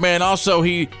pitchman. Also,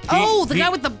 the guy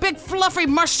with the big fluffy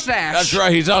mustache. That's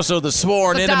right. He's also the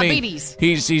sworn With enemy. diabetes.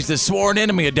 He's the sworn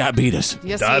enemy of diabetes.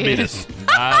 Yes, Diabetes. he is.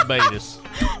 Diabetes.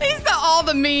 He's all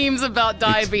the memes about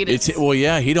diabetes.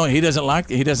 He doesn't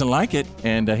like it,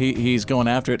 and he's going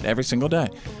after it every single day.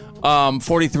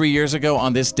 43 years ago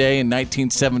on this day in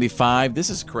 1975,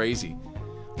 this is crazy.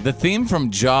 The theme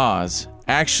from Jaws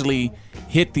actually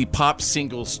hit the pop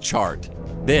singles chart.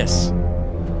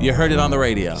 You heard it on the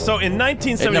radio. So in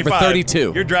 1975, at number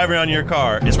 32. You're driving around in your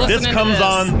car. This Listening to comes this.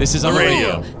 on This is the on the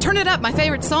radio. Turn it up, my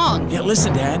favorite song. Yeah,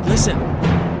 listen, Dad, listen.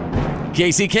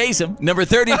 Casey Kasem, number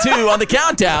 32 on the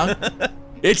countdown.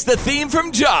 It's the theme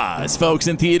from Jaws, folks,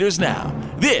 in theaters now.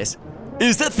 This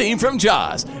is the theme from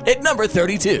Jaws at number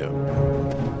 32.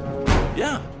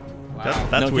 Yeah. Wow.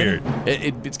 That's weird.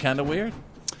 It's kind of weird.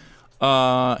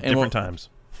 Different times.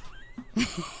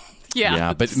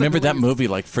 Yeah, but remember that movie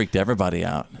freaked everybody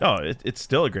out. Oh, it's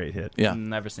still a great hit. Yeah.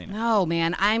 Never seen it. No,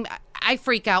 man, I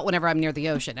freak out whenever I'm near the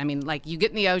ocean. I mean, you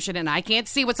get in the ocean and I can't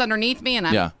see what's underneath me, and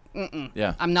I'm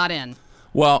not in.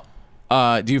 Well,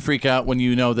 do you freak out when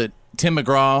you know that Tim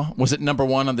McGraw was at number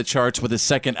 1 on the charts with his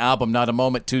second album, Not a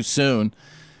Moment Too Soon,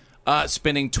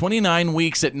 spending 29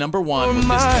 weeks at number 1 with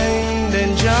this.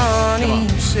 And Johnny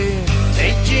said,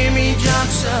 take Jimmy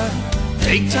Johnson,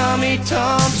 take Tommy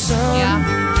Thompson,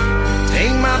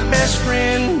 take my best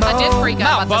friend Bo. I did freak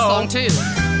out about this song too.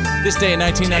 This day in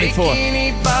 1994.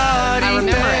 I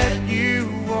remember it.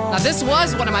 Now this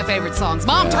was one of my favorite songs.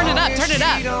 Mom, turn it up, turn it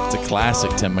up. It's a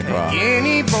classic, Tim McGraw.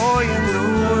 Any boy in the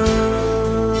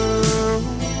world,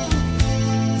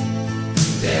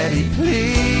 Daddy,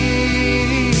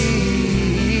 please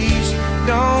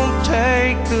don't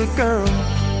take the girl.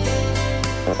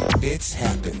 It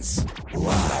happens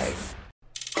live.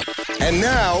 And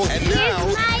now,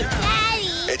 Here's my daddy.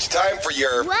 it's time for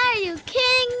your Why are you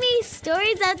kidding me?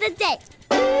 Stories of the day.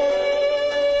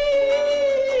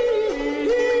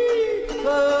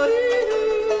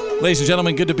 Ladies and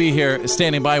gentlemen, good to be here,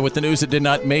 standing by with the news that did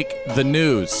not make the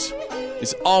news.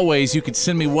 As always, you can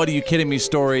send me What Are You Kidding Me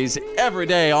stories every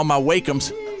day on my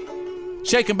Wake'ems.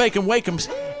 Shake 'em, bake 'em, wake'ems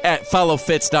at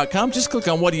followfitz.com. Just click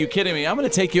on What Are You Kidding Me? I'm going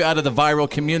to take you out of the viral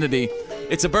community.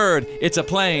 It's a bird. It's a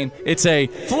plane. It's a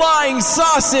flying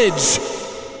sausage.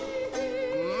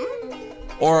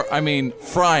 Or, I mean,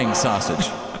 frying sausage.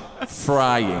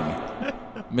 Frying.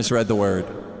 Misread the word.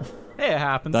 Hey, it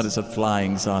happens. That is a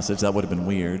flying sausage. That would have been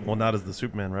weird. Well, now does the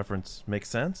Superman reference make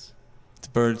sense? It's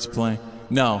birds plane.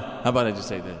 No. How about I just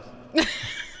say this?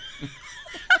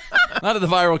 Not in the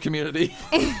viral community.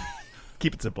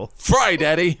 Keep it simple. Fry,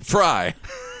 Daddy. Fry.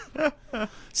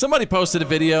 Somebody posted a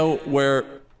video where...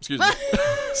 Excuse me.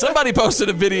 Somebody posted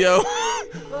a video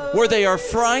where they are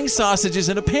frying sausages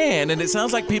in a pan, and it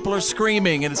sounds like people are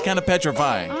screaming, and it's kind of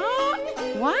petrifying.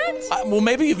 What? Well,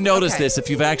 maybe you've noticed this if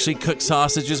you've actually cooked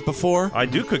sausages before. I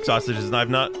do cook sausages, and I've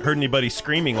not heard anybody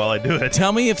screaming while I do it.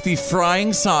 Tell me if the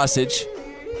frying sausage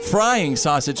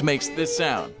makes this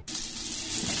sound.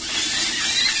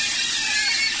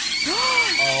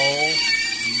 Oh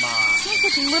my! Sounds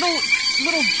like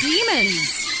little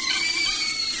demons.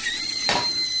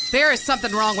 There is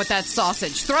something wrong with that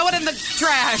sausage. Throw it in the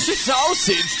trash.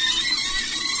 Sausage?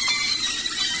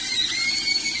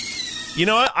 You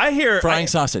know what? I hear... Frying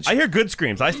sausage. I hear good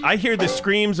screams. I hear the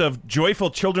screams of joyful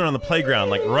children on the playground,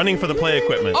 like running for the play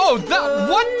equipment. Oh,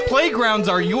 what playgrounds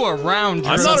are you around?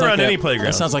 I'm not around any playground.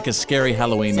 That sounds like a scary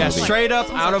Halloween movie. Yeah, straight up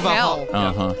out of a hole.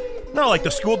 Uh-huh. No, like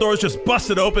the school doors just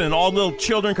busted open and all little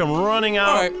children come running out.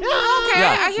 All right. Oh, okay,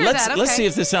 I hear that. Okay. Let's see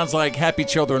if this sounds like happy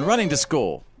children running to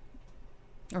school.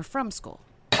 Or from school.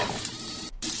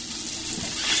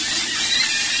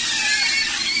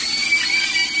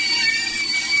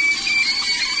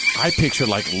 I picture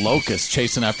like locusts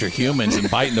chasing after humans and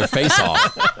biting their face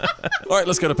off. All right,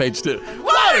 let's go to page 2.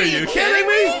 What are you kidding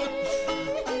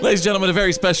me? Ladies and gentlemen, a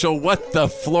very special What the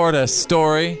Florida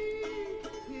story.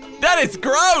 That is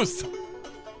gross!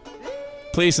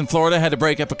 Police in Florida had to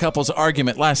break up a couple's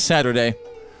argument last Saturday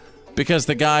because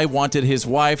the guy wanted his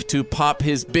wife to pop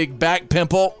his big back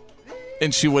pimple,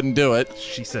 and she wouldn't do it.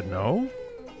 She said no?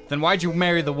 Then why'd you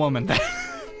marry the woman?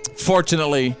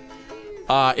 Fortunately,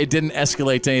 it didn't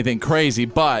escalate to anything crazy,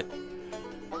 but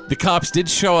the cops did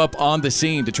show up on the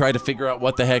scene to try to figure out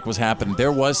what the heck was happening.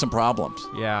 There was some problems.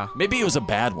 Yeah. Maybe it was a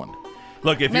bad one.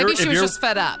 Look, Maybe she was just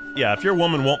fed up. Yeah, if your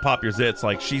woman won't pop your zits,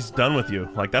 like she's done with you.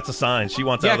 Like that's a sign she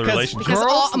wants out of the relationship. Because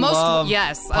Girls love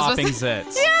yes, popping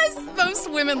zits. Yes,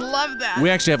 most women love that. We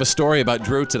actually have a story about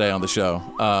Drew today on the show.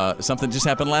 Something just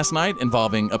happened last night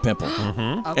involving a pimple.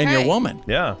 Mm-hmm. And your woman.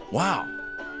 Yeah. Wow.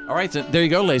 All right, so there you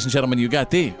go, ladies and gentlemen. You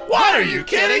got the What are you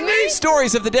kidding me?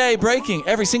 Stories of the day breaking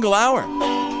every single hour.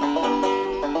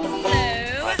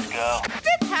 Let's go.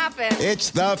 Fitz happened.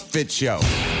 It's the Fitz Show.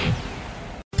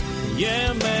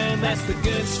 Yeah, man, that's the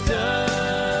good stuff.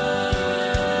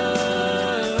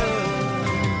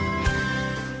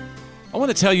 I want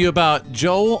to tell you about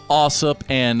Joel Alsop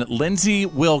and Lindsay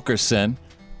Wilkerson.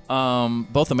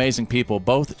 Both amazing people,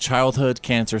 both childhood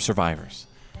cancer survivors.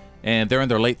 And they're in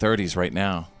their late 30s right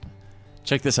now.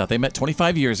 Check this out. They met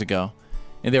 25 years ago,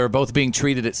 and they were both being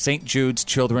treated at St. Jude's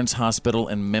Children's Hospital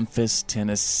in Memphis,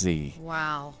 Tennessee.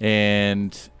 Wow.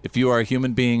 And if you are a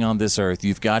human being on this earth,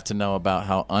 you've got to know about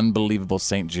how unbelievable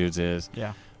St. Jude's is.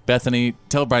 Yeah. Bethany,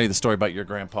 tell everybody the story about your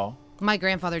grandpa. My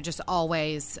grandfather just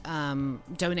always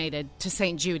donated to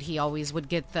St. Jude. He always would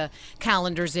get the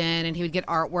calendars in, and he would get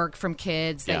artwork from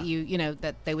kids that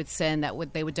that they would send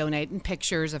they would donate, and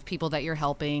pictures of people that you're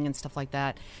helping and stuff like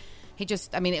that.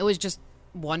 It was just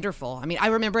wonderful. I mean, I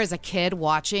remember as a kid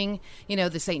watching,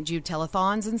 the St. Jude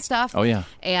telethons and stuff. Oh, yeah.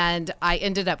 And I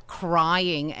ended up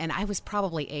crying, and I was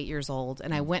probably 8 years old,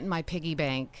 and I went in my piggy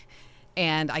bank,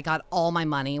 and I got all my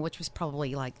money, which was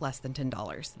probably like less than $10.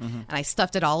 Mm-hmm. And I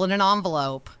stuffed it all in an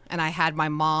envelope, and I had my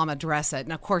mom address it.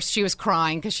 And of course, she was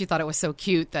crying because she thought it was so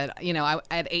cute that, I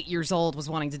at 8 years old was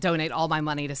wanting to donate all my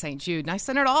money to St. Jude. And I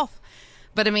sent it off.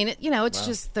 But I mean, it's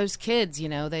just those kids,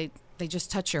 they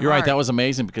just touch your You're heart. right. That was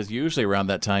amazing because usually around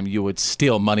that time you would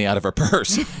steal money out of her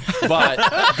purse. But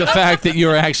the fact that you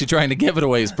were actually trying to give it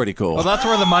away is pretty cool. Well, that's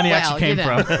where the money actually came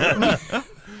from.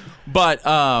 But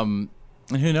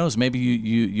who knows? Maybe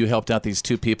you helped out these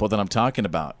two people that I'm talking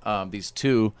about. These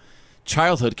two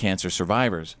childhood cancer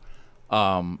survivors.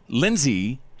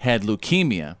 Lindsay had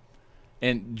leukemia,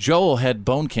 and Joel had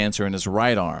bone cancer in his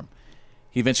right arm.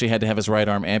 He eventually had to have his right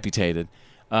arm amputated.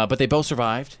 But they both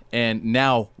survived and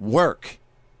now work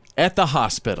at the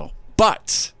hospital.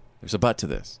 But there's a but to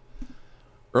this.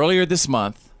 Earlier this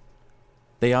month,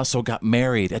 they also got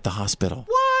married at the hospital.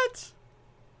 What?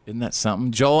 Isn't that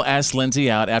something? Joel asked Lindsay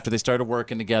out after they started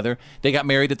working together. They got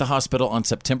married at the hospital on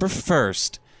September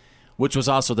 1st, which was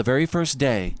also the very first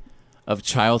day of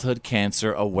Childhood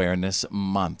Cancer Awareness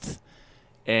Month.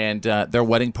 And their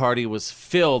wedding party was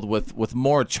filled with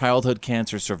more childhood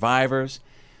cancer survivors.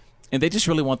 And they just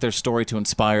really want their story to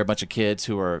inspire a bunch of kids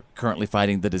who are currently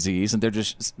fighting the disease. And they're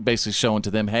just basically showing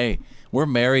to them, hey, we're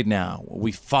married now.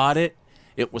 We fought it.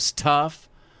 It was tough,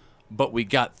 but we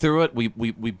got through it. We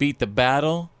beat the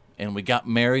battle, and we got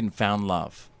married and found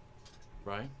love.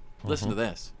 Right? Listen to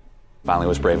this. Finally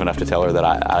was brave enough to tell her that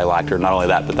I liked her. Not only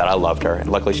that, but that I loved her.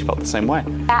 And luckily she felt the same way.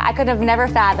 I could have never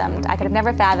fathomed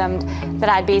that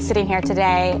I'd be sitting here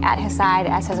today at his side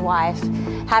as his wife,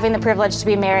 having the privilege to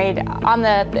be married on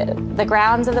the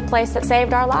grounds of the place that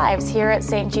saved our lives here at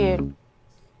St. Jude.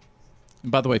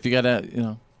 And by the way, if you got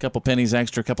a couple pennies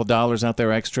extra, a couple dollars out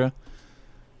there extra,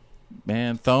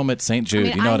 man, throw them at St.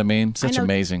 Jude. You know what I mean? Such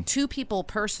amazing. 2 people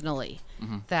personally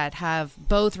that have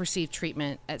both received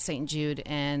treatment at St. Jude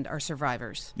and are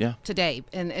survivors today.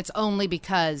 And it's only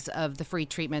because of the free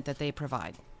treatment that they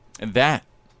provide. And that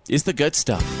is the good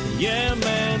stuff. Yeah,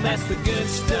 man, that's the good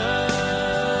stuff.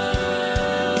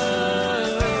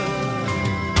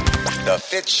 The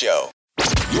Fitz Show.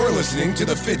 You're listening to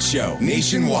The Fitz Show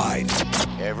nationwide.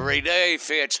 Every day,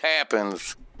 Fitz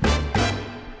happens.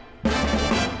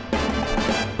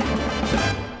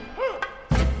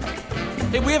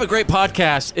 Hey, we have a great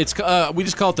podcast. It's we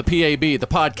just call it the PAB, the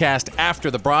podcast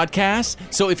after the broadcast.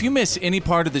 So if you miss any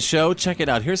part of the show, check it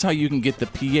out. Here's how you can get the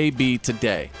PAB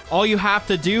today. All you have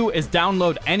to do is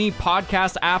download any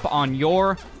podcast app on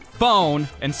your phone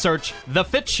and search The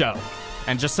Fitz Show.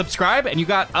 And just subscribe, and you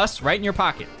got us right in your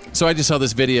pocket. So I just saw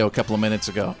this video a couple of minutes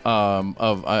ago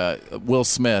of Will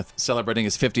Smith celebrating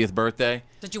his 50th birthday.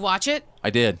 Did you watch it? I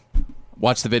did.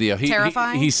 Watch the video.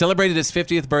 Terrifying? He celebrated his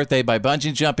 50th birthday by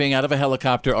bungee jumping out of a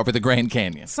helicopter over the Grand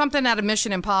Canyon. Something out of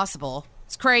Mission Impossible.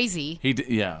 It's crazy.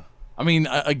 Yeah. I mean,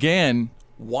 again,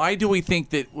 why do we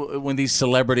think that when these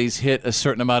celebrities hit a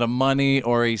certain amount of money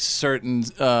or a certain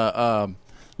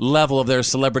level of their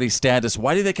celebrity status,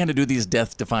 why do they kind of do these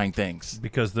death-defying things?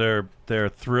 Because their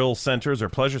thrill centers or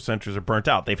pleasure centers are burnt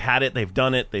out. They've had it, they've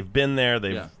done it, they've been there,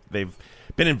 they've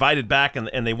been invited back,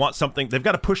 and they want something. They've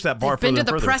got to push that bar further and further. They've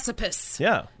been to the precipice.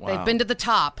 Yeah. Wow. They've been to the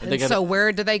top. And so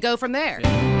where do they go from there?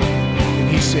 And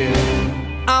he said,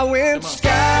 I went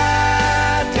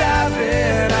skydiving.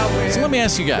 So let me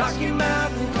ask you guys,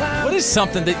 what is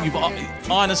something that you've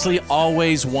honestly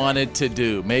always wanted to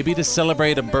do? Maybe to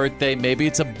celebrate a birthday, maybe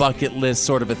it's a bucket list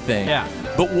sort of a thing. Yeah.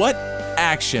 But what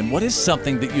is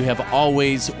something that you have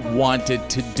always wanted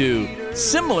to do,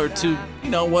 similar to,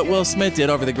 what Will Smith did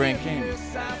over the Grand Canyon?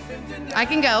 I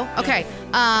can go. Okay.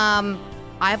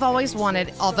 I've always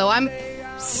wanted, although I'm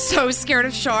so scared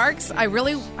of sharks, I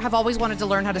really have always wanted to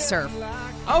learn how to surf.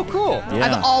 Oh, cool.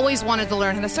 Yeah. I've always wanted to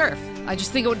learn how to surf. I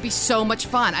just think it would be so much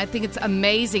fun. I think it's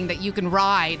amazing that you can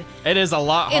ride. It is a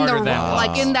lot harder than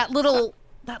like in that little,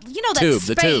 that tube, space.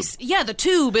 The tube. Yeah, the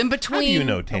tube in between. How do you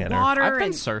know, Tanner? The water. I've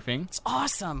been surfing. It's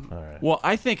awesome. All right. Well,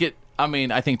 I think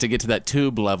to get to that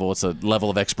tube level, it's a level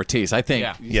of expertise. I think.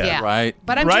 Yeah. Right?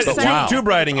 But I'm just saying. Wow. Tube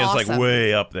riding is awesome. like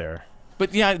way up there.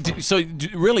 But yeah, so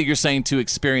really you're saying to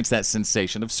experience that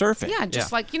sensation of surfing. Yeah,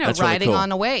 just like, That's riding really cool.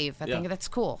 on a wave. I think that's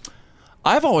cool.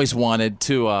 I've always wanted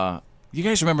to, you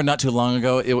guys remember not too long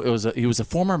ago, he was a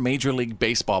former Major League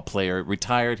Baseball player,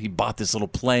 retired. He bought this little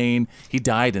plane. He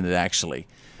died in it, actually.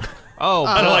 Oh,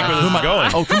 I don't like where this is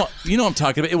going. Oh, come on. You know what I'm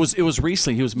talking about. It was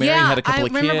recently. He was married and had a couple of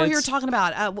kids. I remember what you were talking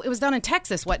about. It was down in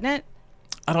Texas, wasn't it?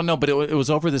 I don't know, but it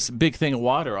was over this big thing of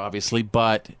water, obviously.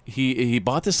 But he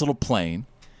bought this little plane,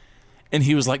 and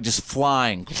he was like just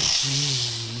flying.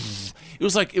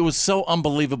 It was so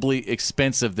unbelievably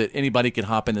expensive that anybody could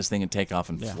hop in this thing and take off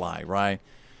and fly, right?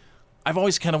 I've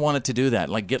always kind of wanted to do that,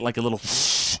 like get like a little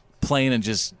plane and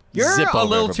just You're zip a over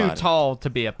little everybody. too tall to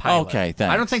be a pilot. Okay,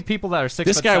 thanks. I don't think people that are 6'7".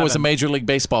 This guy was a Major League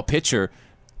Baseball pitcher.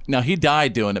 Now, he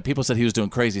died doing it. People said he was doing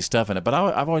crazy stuff in it, but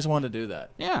I've always wanted to do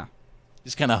that. Yeah.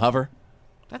 Just kind of hover.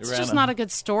 That's just not a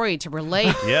good story to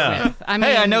relate Yeah. with. I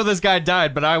mean, Hey, I know this guy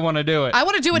died, but I want to do it. I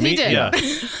want to do what he did. Yeah.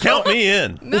 Count me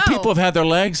in. No. Well, people have had their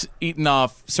legs eaten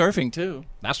off surfing, too.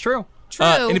 That's true. True.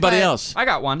 Anybody but- else? I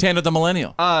got one. Tanner the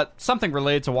Millennial. Something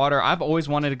related to water. I've always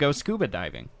wanted to go scuba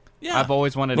diving. Yeah. I've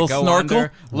always wanted to Little go snorkel?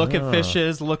 under, look at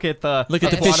fishes, look at the Look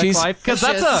at the aquatic fishies? life, because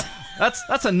Fishes.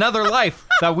 that's another life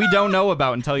that we don't know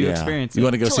about until you experience it. You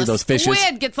want to go see Till a those fishes?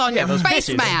 squid gets on your those face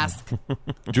fishes. mask.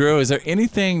 Drew, is there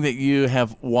anything that you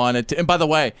have wanted to... And by the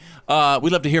way,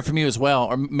 we'd love to hear from you as well.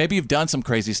 Or maybe you've done some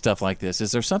crazy stuff like this.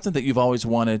 Is there something that you've always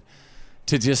wanted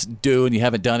to just do and you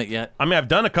haven't done it yet? I mean, I've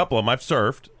done a couple of them. I've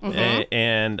surfed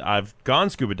and I've gone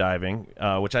scuba diving,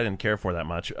 which I didn't care for that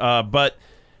much. But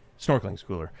snorkeling's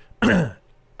cooler.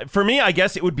 For me, I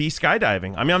guess it would be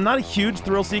skydiving. I mean, I'm not a huge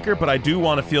thrill seeker, but I do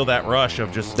want to feel that rush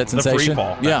of just that the free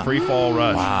fall. Yeah. That free fall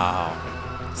rush. Wow.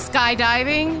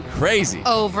 Skydiving? Crazy.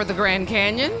 Over the Grand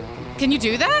Canyon? Can you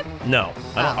do that? No.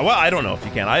 I don't know if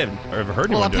you can. I haven't ever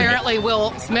heard anyone doing it. Well, apparently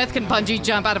Will Smith can bungee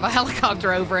jump out of a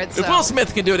helicopter over it. So. If Will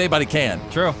Smith can do it, anybody can.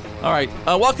 True. All right.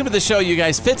 Welcome to the show, you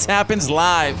guys. Fitz happens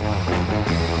live.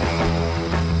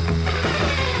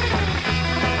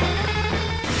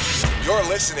 You're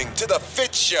listening to The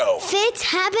Fitz Show. Fitz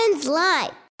happens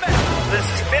live. This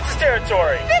is Fitz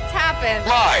territory. Fitz happens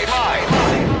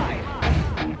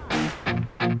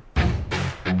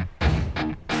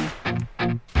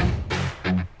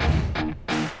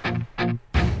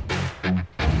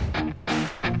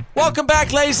Welcome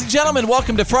back, ladies and gentlemen.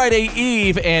 Welcome to Friday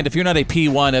Eve. And if you're not a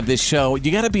P1 of this show,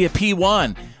 you got to be a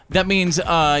P1. That means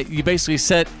you basically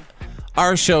set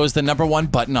our show as the number one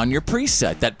button on your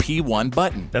preset, that P1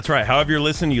 button. That's right. However you're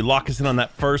listening, you lock us in on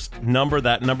that first number,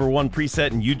 that number one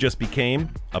preset, and you just became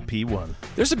a P1.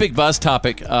 There's a big buzz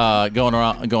topic going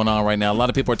on right now. A lot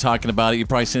of people are talking about it. You've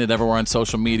probably seen it everywhere on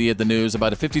social media, the news,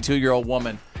 about a 52-year-old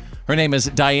woman. Her name is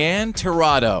Diane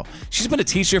Tirado. She's been a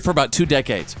teacher for about 2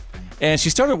 decades. And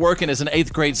she started working as an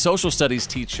 8th grade social studies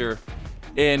teacher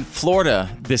in Florida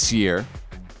this year.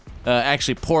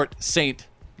 Actually, Port St.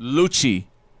 Lucie.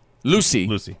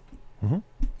 Mm-hmm.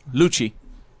 Lucci.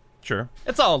 Sure.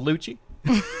 It's all Lucci.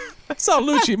 It's all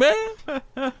Lucci,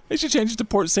 man. They should change it to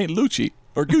Port St. Lucie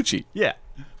or Gucci. Yeah.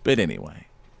 But anyway,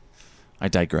 I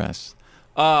digress.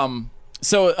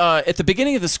 So at the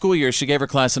beginning of the school year, she gave her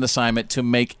class an assignment to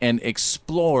make an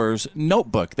explorer's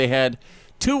notebook. They had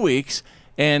 2 weeks,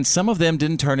 and some of them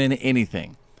didn't turn in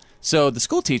anything. So the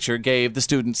school teacher gave the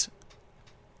students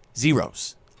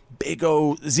zeros. Big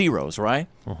O zeros, right?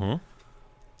 Mm-hmm.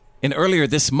 And earlier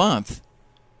this month,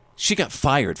 she got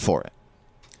fired for it.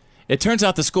 It turns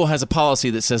out the school has a policy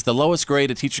that says the lowest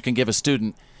grade a teacher can give a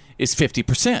student is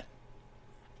 50%.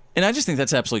 And I just think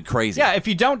that's absolutely crazy. Yeah, if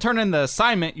you don't turn in the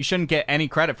assignment, you shouldn't get any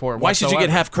credit for it Why should you get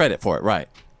half credit for it? Right.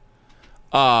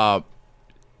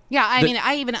 Yeah, I mean,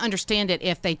 I even understand it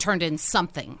if they turned in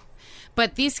something.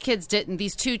 But these kids didn't,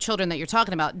 these 2 children that you're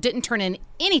talking about, didn't turn in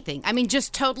anything. I mean,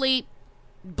 just totally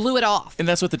blew it off. And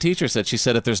that's what the teacher said. She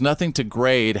said, if there's nothing to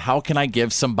grade, how can I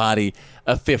give somebody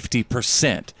a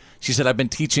 50%? She said, I've been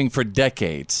teaching for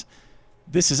decades.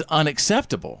 This is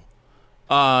unacceptable.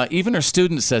 Even her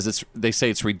student says they say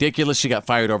it's ridiculous. She got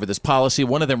fired over this policy.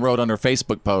 One of them wrote on her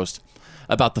Facebook post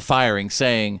about the firing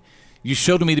saying, you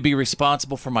showed me to be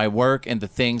responsible for my work and the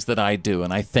things that I do,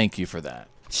 and I thank you for that.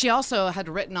 She also had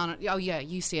written on it, oh yeah,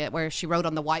 you see it, where she wrote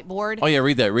on the whiteboard. Oh yeah,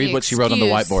 read that. Read what she wrote on the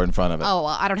whiteboard in front of it. Oh,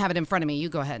 well, I don't have it in front of me. You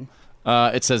go ahead.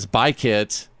 It says, bye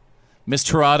kids. Miss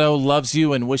Tirado loves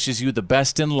you and wishes you the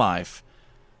best in life.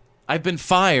 I've been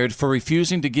fired for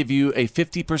refusing to give you a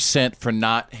 50% for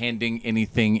not handing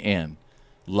anything in.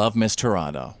 Love, Miss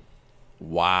Tirado.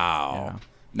 Wow. Yeah.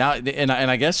 Now, and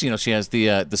I guess, she has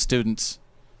the students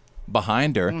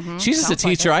behind her. Mm-hmm. She's just a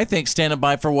teacher, I think, standing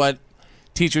by for what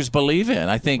teachers believe in.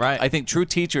 I think true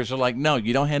teachers are like, no,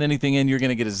 you don't hand anything in, you're going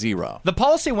to get a 0. The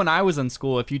policy when I was in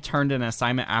school, if you turned in an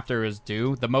assignment after it was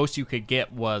due, the most you could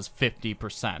get was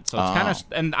 50%. So it's kind of,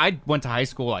 and I went to high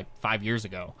school like 5 years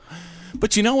ago.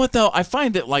 But you know what, though? I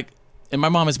find that, and my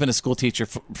mom has been a school teacher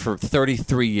for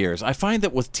 33 years. I find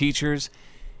that with teachers,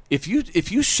 if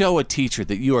you show a teacher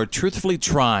that you are truthfully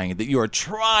trying, that you are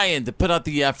trying to put out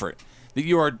the effort, that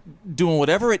you are doing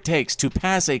whatever it takes to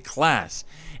pass a class,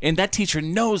 and that teacher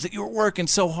knows that you're working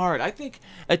so hard, I think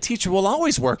a teacher will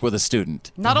always work with a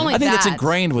student. Not only I think that, that's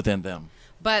ingrained within them.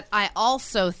 But I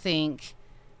also think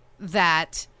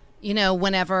that,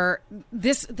 whenever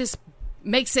this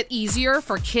makes it easier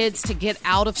for kids to get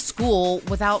out of school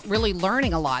without really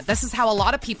learning a lot. This is how a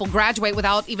lot of people graduate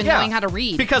without even knowing how to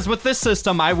read. Because with this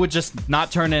system, I would just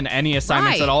not turn in any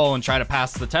assignments at all and try to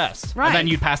pass the test. Right. And then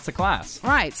you'd pass the class.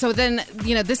 Right. So then,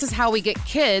 this is how we get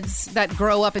kids that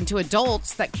grow up into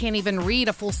adults that can't even read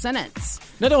a full sentence.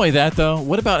 Not only that, though,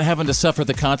 what about having to suffer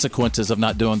the consequences of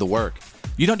not doing the work?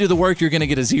 You don't do the work, you're going to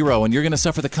get a 0, and you're going to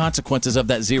suffer the consequences of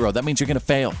that 0. That means you're going to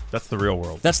fail. That's the real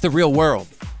world. That's the real world.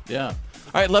 Yeah.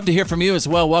 All right, love to hear from you as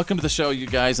well. Welcome to the show, you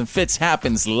guys. And Fitz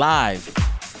happens live.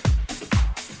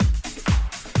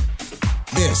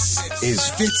 This is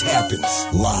Fitz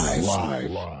Happens Live.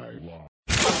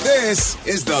 This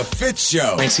is the Fitz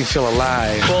Show. Makes you feel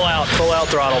alive. Full out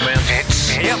throttle, man.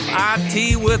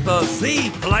 F-I-T with a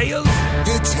Z, players.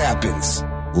 Fitz Happens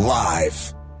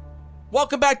Live.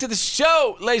 Welcome back to the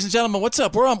show, ladies and gentlemen. What's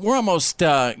up? We're almost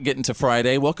getting to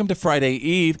Friday. Welcome to Friday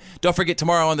Eve. Don't forget,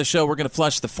 tomorrow on the show, we're going to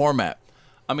flush the format.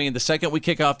 I mean, the second we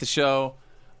kick off the show,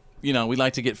 we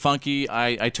like to get funky.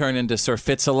 I turn into Sir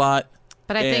Fitz a lot.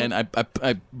 But I think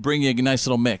I bring you a nice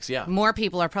little mix, yeah. more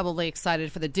people are probably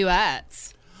excited for the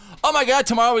duets. Oh, my God,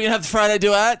 tomorrow we're going to have the Friday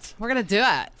duet? We're going to do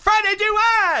it. Friday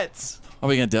duets! Are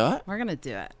we going to do it? We're going to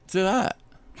do it. Do that.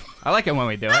 I like it when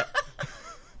we do it.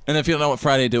 And if you don't know what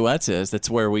Friday duets is, that's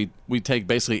where we take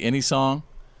basically any song.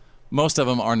 Most of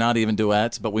them are not even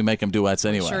duets, but we make them duets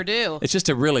anyway. Sure do. It's just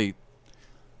a really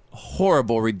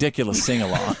horrible, ridiculous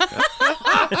sing-along.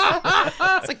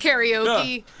 It's a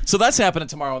karaoke. Yeah. So that's happening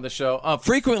tomorrow on the show.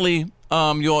 Frequently,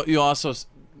 you'll also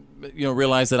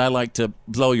realize that I like to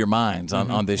blow your minds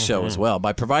on this show as well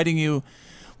by providing you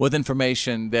with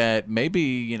information that maybe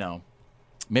you don't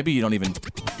even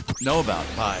know about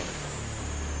by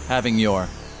having your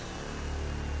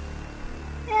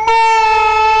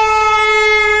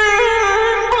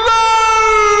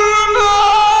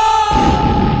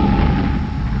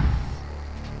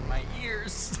my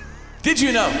ears. Did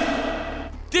you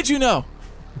know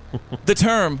the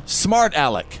term smart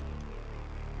aleck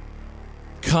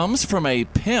comes from a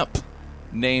pimp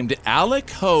named Alec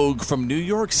Hogue from New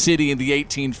York City in the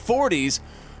 1840s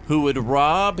who would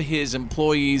rob his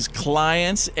employees'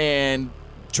 clients and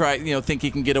try, think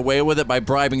he can get away with it by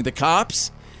bribing the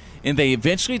cops. And they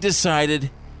eventually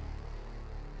decided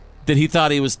that he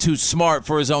thought he was too smart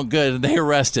for his own good, and they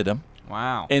arrested him.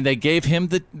 Wow. And they gave him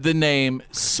the name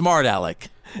Smart Alec.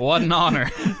 What an honor.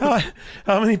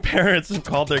 How many parents have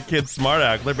called their kid Smart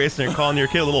Alec? They're basically calling your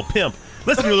kid a little pimp.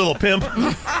 Listen, you little pimp.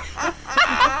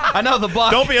 I know the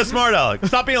block. Don't be a smart aleck.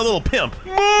 Stop being a little pimp.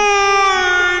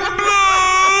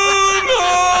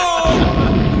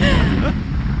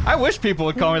 I wish people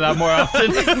would call me that more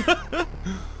often.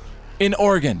 In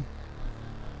Oregon,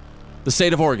 the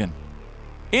state of Oregon,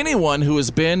 anyone who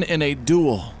has been in a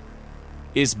duel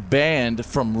is banned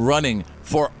from running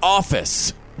for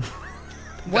office.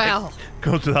 Well,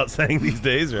 goes without saying these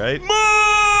days, right? Well,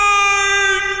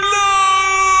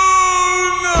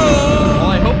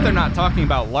 I hope they're not talking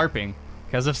about LARPing,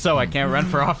 because if so, I can't run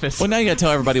for office. Well, now you got to tell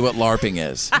everybody what LARPing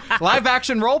is. Live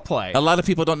action role play. A lot of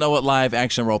people don't know what live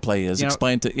action role play is.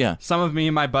 Explain to Some of me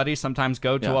and my buddies sometimes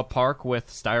go to a park with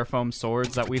styrofoam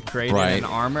swords that we've created and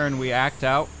armor, and we act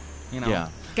out.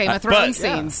 Game of Thrones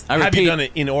scenes. Have you done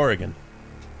it in Oregon?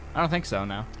 I don't think so.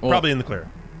 No. Well, probably in the clear.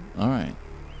 All right.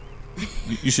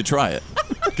 You should try it,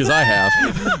 because I have.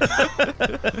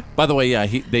 By the way,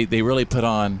 they really put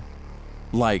on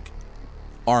like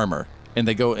armor, and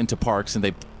they go into parks and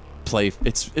they play.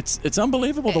 It's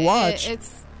unbelievable to watch.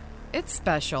 It's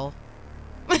special.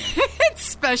 It's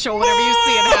special whenever you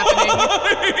see it happening.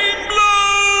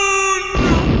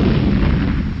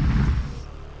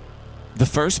 The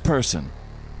first person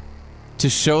to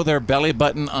show their belly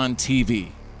button on TV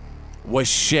was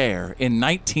Cher in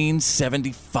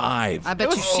 1975. I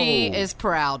bet she is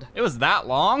proud. It was that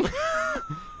long?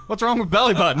 What's wrong with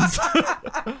belly buttons?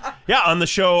 Yeah, on the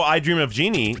show I Dream of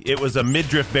Jeannie, it was a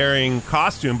midriff-bearing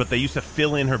costume, but they used to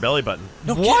fill in her belly button.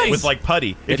 No kidding. With like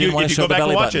putty. If you go back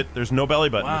and watch it, there's no belly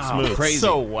button. It's smooth. Crazy.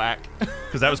 So whack.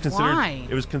 Because that was considered. Why?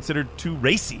 It was considered too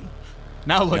racy.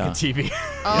 Now look at TV.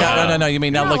 No. You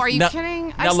mean now look? Are you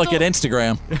kidding? Now look at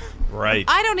Instagram. Right.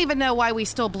 I don't even know why we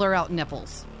still blur out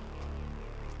nipples.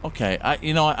 Okay, I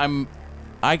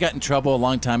got in trouble a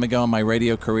long time ago in my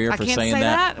radio career for saying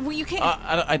that. Well, you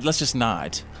can't. Let's just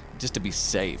not, just to be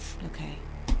safe. Okay.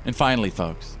 And finally,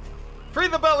 folks. Free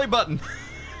the belly button.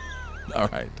 All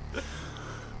right.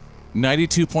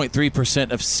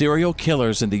 92.3% of serial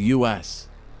killers in the U.S.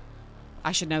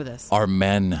 I should know this. are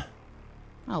men.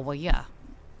 Oh, well, yeah.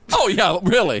 Oh, yeah,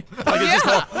 really? Like it's just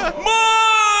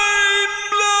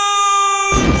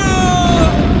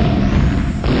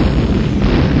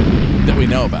that we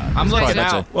know about. I'm looking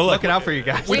out. Well, looking out for you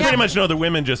guys. We pretty much know that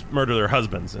women just murder their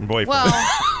husbands and boyfriends. Well,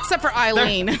 except for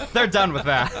Eileen. They're done with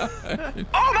that.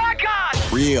 Oh my God!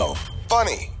 Real.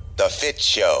 Funny. The Fitz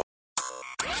Show.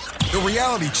 The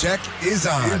reality check is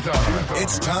on.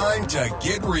 It's time to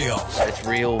get real. It's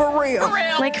real. For real.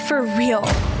 Like for real.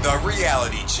 The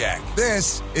reality check.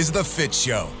 This is The Fitz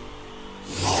Show.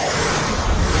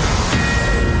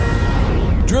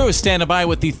 Drew is standing by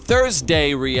with the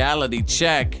Thursday reality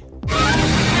check.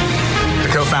 The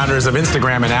co-founders of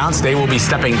Instagram announced they will be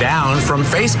stepping down from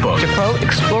Facebook. To quote,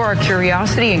 explore our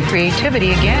curiosity and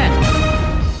creativity again.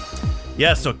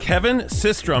 Yeah, so Kevin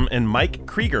Systrom and Mike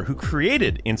Krieger, who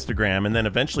created Instagram and then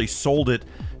eventually sold it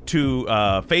to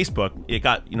Facebook, it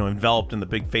got enveloped in the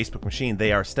big Facebook machine.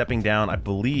 They are stepping down, I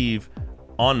believe,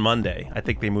 on Monday. I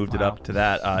think they moved it up to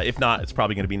that. If not, it's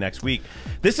probably going to be next week.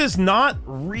 This is not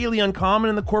really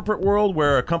uncommon in the corporate world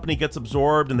where a company gets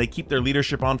absorbed and they keep their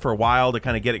leadership on for a while to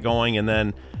kind of get it going, and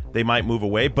then they might move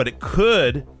away. But it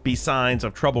could be signs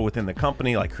of trouble within the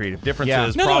company, like creative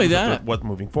differences, Not only problems that. with what's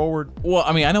moving forward. Well,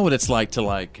 I mean, I know what it's like to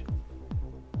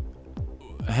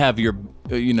have your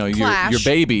your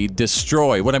baby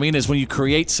destroy. What I mean is when you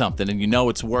create something and you know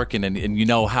it's working and you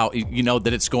know how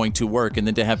that it's going to work, and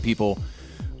then to have people,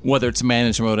 whether it's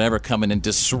management or whatever, come in and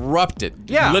disrupt it.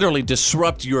 Literally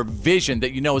disrupt your vision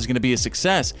that you know is going to be a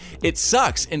success. It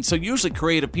sucks. And so usually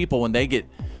creative people, when they get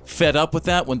fed up with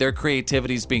that, when their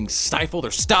creativity is being stifled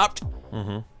or stopped,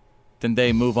 then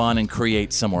they move on and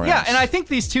create somewhere else. Yeah, and I think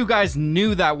these two guys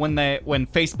knew that when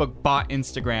Facebook bought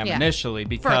Instagram initially,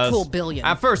 because for a cool billion.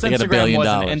 At first, They got $1 Instagram billion. was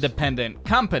an independent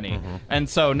company, and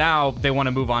so now they want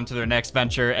to move on to their next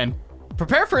venture and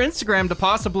prepare for Instagram to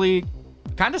possibly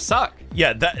kind of suck.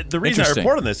 Yeah, the reason I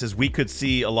report on this is we could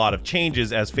see a lot of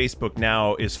changes as Facebook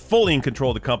now is fully in control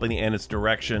of the company and its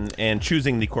direction and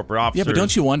choosing the corporate officers. Yeah, but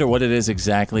don't you wonder what it is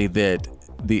exactly that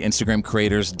the Instagram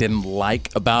creators didn't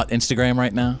like about Instagram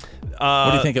right now?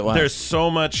 What do you think it was? There's so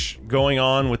much going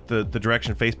on with the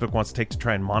direction Facebook wants to take to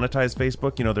try and monetize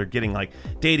Facebook. You know, they're getting like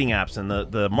dating apps and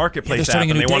the marketplace app,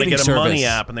 and they want to get a money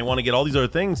app, and they want to get all these other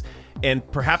things. And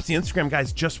perhaps the Instagram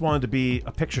guys just wanted to be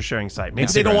a picture sharing site.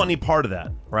 Maybe they don't want any part of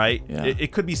that, right? Yeah.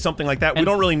 It could be something like that. We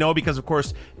don't really know because, of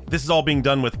course, this is all being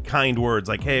done with kind words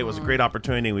like, hey, it was a great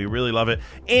opportunity. We really love it.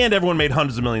 And everyone made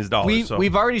hundreds of millions of dollars.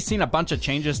 We've already seen a bunch of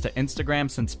changes to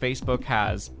Instagram since Facebook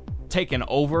has taken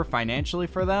over financially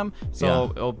for them.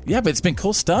 So but it's been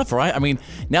cool stuff, right? I mean,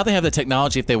 now they have the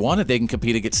technology. If they wanted, they can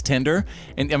compete against Tinder.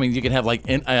 And I mean, you can have like,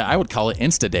 I would call it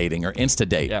Insta dating or Insta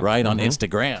date, right? On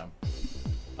Instagram.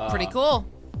 Pretty cool.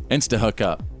 Insta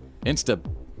hookup. Insta.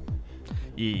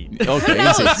 Okay,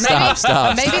 easy.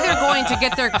 Stop. Maybe they're going to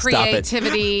get their Stop it.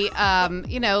 creativity,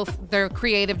 their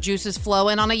creative juices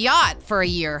flowing on a yacht for a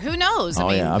year. Who knows? I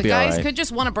mean, I'll the be all guys right. could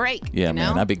just want a break. Yeah, you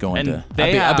know? man, I'd be going And to.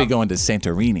 they I'd be have- going to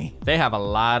Santorini. they have a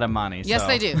lot of money. Yes, so.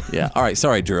 they do. Yeah. All right.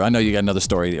 Sorry, Drew. I know you got another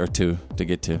story or two to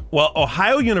get to. Well,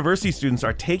 Ohio University students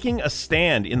are taking a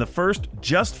stand. In the first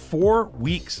just 4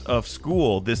 weeks of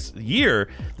school this year,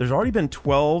 there's already been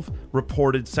 12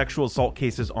 reported sexual assault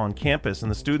cases on campus, and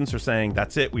the students are saying,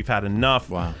 that's it, we've had enough.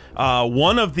 Wow.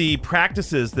 One of the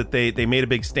practices that they made a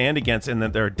big stand against and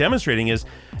that they're demonstrating is,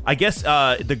 I guess,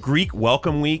 the Greek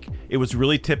welcome week. It was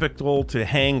really typical to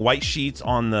hang white sheets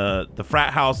on the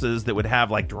frat houses that would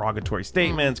have like derogatory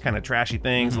statements, kind of trashy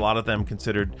things, a lot of them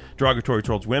considered derogatory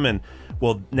towards women.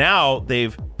 Well, now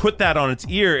they've put that on its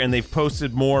ear and they've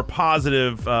posted more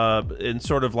positive and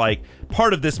sort of like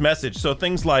part of this message. So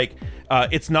things like,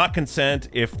 it's not consent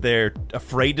if they're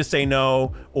afraid to say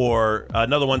no, or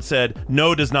another one said,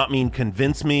 no does not mean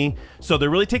convince me. So they're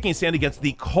really taking a stand against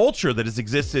the culture that has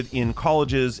existed in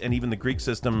colleges and even the Greek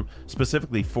system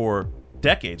specifically for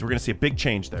decades. We're going to see a big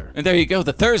change there. And there you go.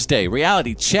 The Thursday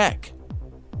reality check.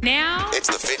 Now It's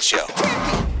the Fitz Show.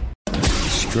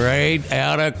 Straight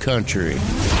out of country.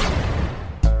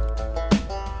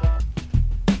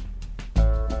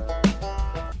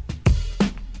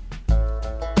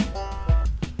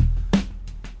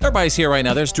 Everybody's here right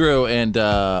now. There's Drew, and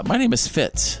my name is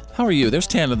Fitz. How are you? There's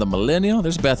Tanner the Millennial.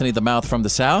 There's Bethany the Mouth from the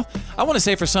South. I want to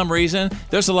say, for some reason,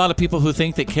 there's a lot of people who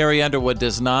think that Carrie Underwood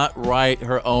does not write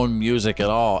her own music at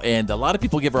all, and a lot of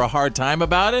people give her a hard time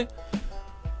about it.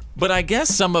 But I guess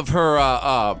some of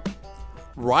her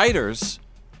writers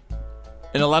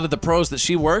and a lot of the pros that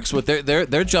she works with,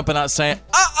 they're jumping out saying,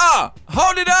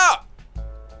 hold it up.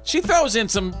 She throws in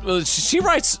some. She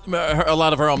writes a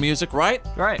lot of her own music, right?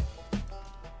 Right.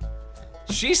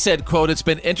 She said, quote, "It's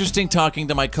been interesting talking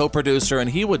to my co-producer, and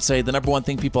he would say the number one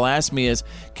thing people ask me is,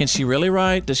 can she really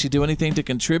write? Does she do anything to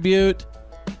contribute?"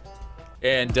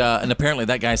 And apparently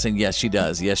that guy's saying, yes, she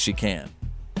does. Yes, she can.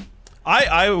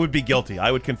 I would be guilty.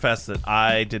 I would confess that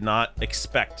I did not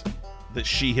expect that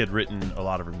she had written a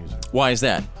lot of her music. Why is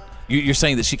that? You're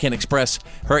saying that she can't express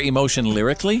her emotion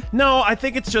lyrically? No, I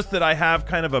think it's just that I have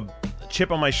kind of a chip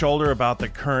on my shoulder about the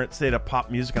current state of pop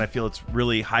music, and I feel it's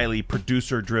really highly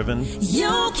producer driven.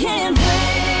 You can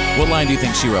break What line do you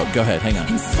think she wrote? Go ahead, hang on.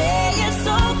 and say it's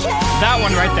okay. That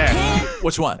one right there.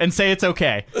 Which one? And say it's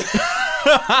okay.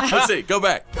 Let's see, go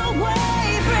back.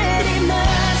 Away, pretty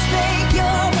much make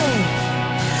your way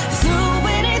through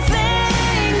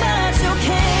anything, but you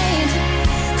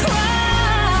can't cry.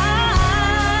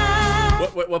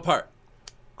 What part?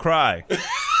 Cry.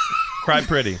 Cry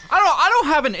pretty. I don't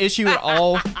don't have an issue at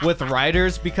all with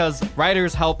writers because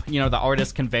writers help, the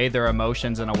artist convey their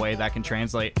emotions in a way that can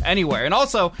translate anywhere. And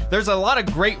also, there's a lot of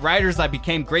great writers that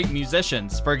became great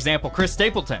musicians. For example, Chris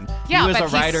Stapleton. Yeah, he was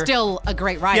but a writer. he's still a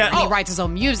great writer. And he writes his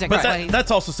own music. But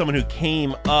that's also someone who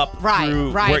came up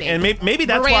through writing. And maybe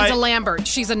that's Miranda why Lambert,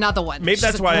 she's another one. Maybe She's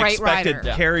that's a why I great expected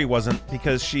writer. Carrie wasn't,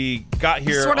 because she got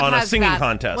here Sort of on a has singing that.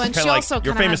 contest. Well, and Kind she of also like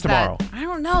You're kinda Famous has that- Tomorrow. I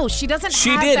don't know. She doesn't She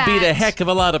have did that. beat a heck of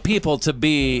a lot of people to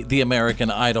be the American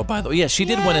Idol, by the way. Yeah, she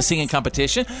did win a singing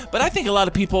competition, but I think a lot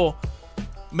of people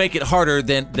make it harder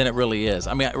than it really is.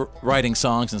 I mean, writing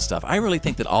songs and stuff. I really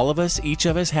think that all of us, each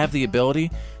of us, have the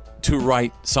ability to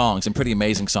write songs and pretty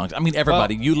amazing songs. I mean,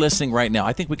 everybody, you listening right now,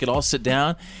 I think we could all sit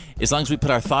down. As long as we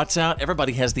put our thoughts out,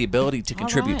 everybody has the ability to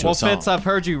contribute to a song. Well, Fitz, I've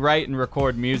heard you write and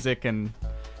record music, and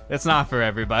it's not for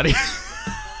everybody.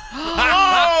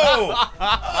 Ow!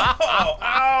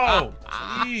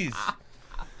 Jeez.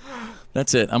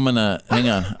 That's it. Hang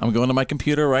on. I'm going to my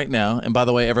computer right now. And by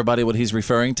the way, everybody, what he's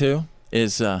referring to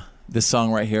is this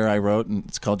song right here I wrote, and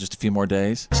it's called Just a Few More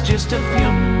Days. It's just a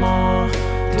few more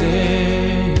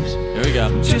days. Here we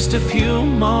go. Just a few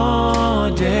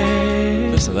more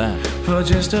days. Listen to that. For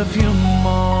just a few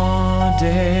more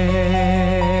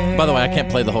days. By the way, I can't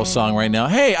play the whole song right now.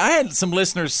 Hey, I had some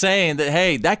listeners saying that,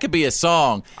 hey, that could be a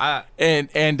song, and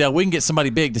we can get somebody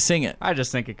big to sing it. I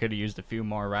just think it could have used a few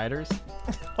more writers.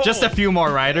 Just a few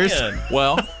more writers. Man.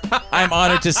 Well, I'm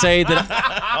honored to say that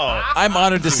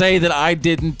I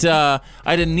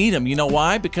didn't need them. You know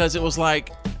why? Because it was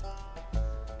like.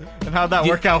 And how'd that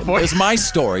work out for you? It's my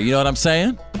story. You know what I'm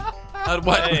saying?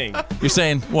 What? Dang. You're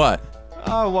saying what?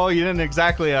 Oh, well, you didn't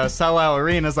exactly sell out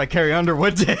arenas like Carrie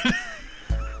Underwood did.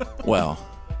 Well,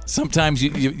 sometimes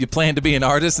you plan to be an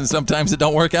artist, and sometimes it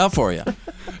don't work out for you.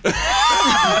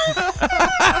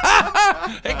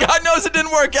 And God knows it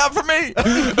didn't work out for me.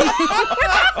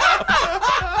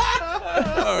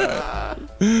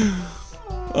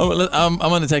 All right. I'm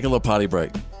going to take a little potty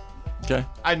break. Okay?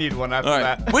 I need one after All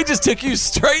right. that. We just took you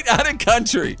straight out of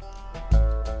country.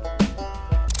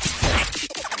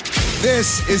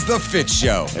 This is The Fitz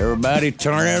Show. Everybody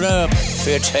turn it up.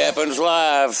 Fitz happens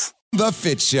live. The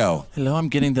Fitz Show. Hello, I'm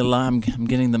getting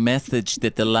the message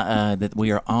that that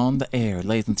we are on the air.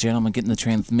 Ladies and gentlemen, I'm getting the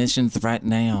transmissions right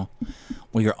now.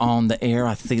 We are on the air.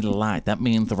 I see the light. That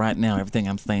means right now everything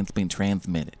I'm saying is being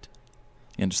transmitted.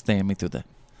 You understand me? Through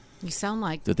You sound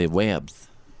like the webs.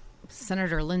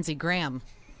 Senator Lindsey Graham.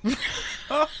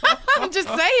 I'm just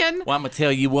saying. Well, I'm going to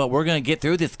tell you what. We're going to get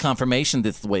through this confirmation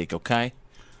this week, okay?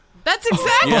 That's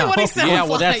exactly what he sounds like. Yeah,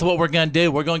 well, that's what we're going to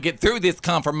do. We're going to get through this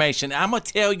confirmation. I'm going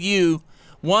to tell you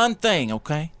one thing,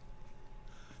 okay?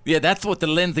 Yeah, that's what the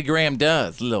Lindsey Graham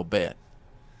does a little bit.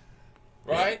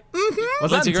 Right? Mm-hmm. Was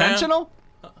that Lindsey Graham? intentional?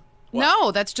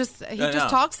 No, that's just, he just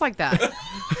talks like that. All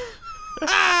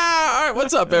right,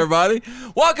 what's up, everybody?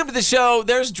 Welcome to the show.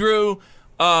 There's Drew.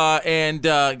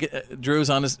 Drew's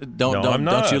on his. I'm Don't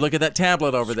not. you look at that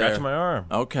tablet over there? Scratching my arm.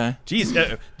 Okay. Jeez,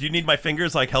 do you need my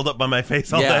fingers like held up by my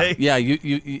face all day? Yeah,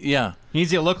 yeah. He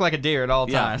needs you to look like a deer at all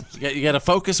times. You got to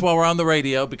focus while we're on the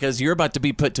radio because you're about to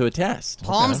be put to a test.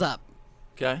 Palms up.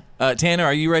 Okay. Tanner,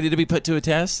 are you ready to be put to a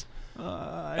test?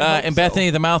 And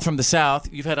Bethany, the mouth from the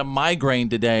south, you've had a migraine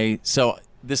today, so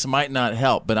this might not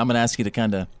help, but I'm going to ask you to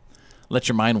kind of let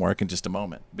your mind work in just a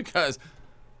moment because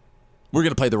we're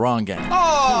going to play the wrong game.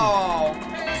 Oh,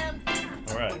 man.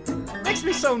 All right. Makes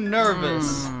me so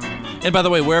nervous. And by the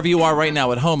way, wherever you are right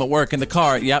now, at home, at work, in the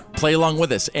car, play along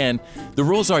with us. And the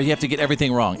rules are you have to get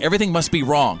everything wrong. Everything must be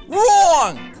wrong.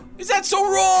 Wrong! Is that so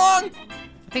wrong?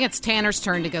 I think it's Tanner's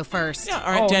turn to go first. Yeah,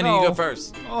 all right, Tanner, you go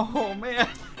first. Oh, man.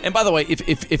 And by the way,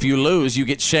 if you lose, you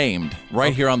get shamed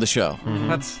right here on the show. Mm-hmm.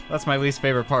 That's my least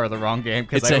favorite part of the wrong game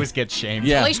because I always get shamed.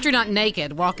 Yeah. At least you're not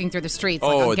naked walking through the streets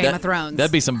like on Game of Thrones.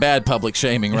 That'd be some bad public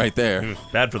shaming right there.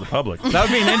 Bad for the public. That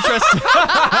would be an interesting.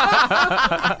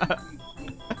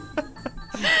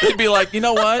 They'd be like, you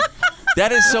know what?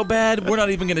 That is so bad, we're not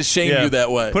even going to shame you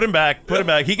that way. Put him back. Put him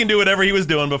back. He can do whatever he was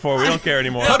doing before. We don't care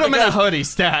anymore. Put him in a hoodie,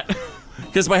 stat.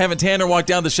 Because by having Tanner walk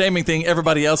down the shaming thing,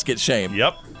 everybody else gets shamed.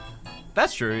 Yep.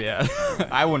 That's true, yeah.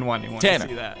 I wouldn't want anyone Tanner. to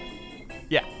see that.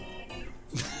 Yeah.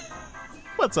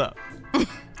 What's up?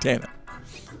 Tanner.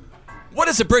 What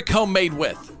is a brick home made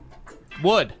with?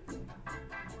 Wood.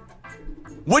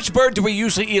 Which bird do we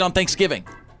usually eat on Thanksgiving?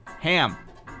 Ham.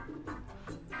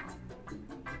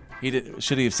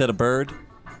 Should he have said a bird?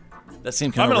 That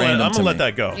seemed kind of random. I'm gonna let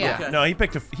that go. Yeah. No, he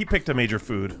picked a major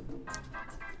food.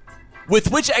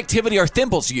 With which activity are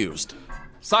thimbles used?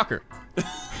 Soccer.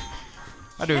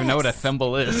 I don't even know what a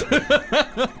thimble is.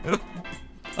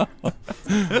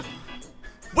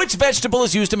 Which vegetable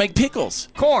is used to make pickles?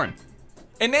 Corn.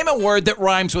 And name a word that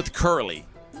rhymes with curly.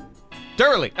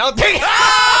 Durley. Oh, dang it.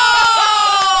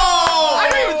 I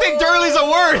don't even think Durley's a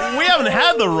word. We haven't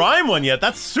had the rhyme one yet.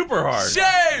 That's super hard.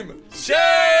 Shame!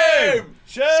 Shame!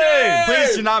 Shame!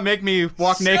 Please do not make me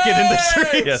walk naked in the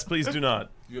streets. Yes, please do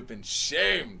not. You have been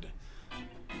shamed.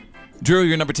 Drew,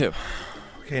 you're number 2.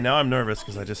 Okay, now I'm nervous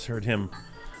because I just heard him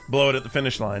blow it at the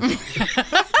finish line.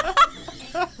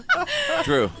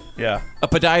 Drew. Yeah. A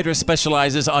podiatrist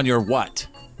specializes on your what?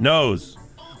 Nose.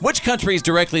 Which country is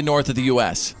directly north of the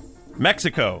U.S.?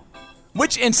 Mexico.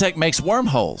 Which insect makes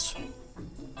wormholes?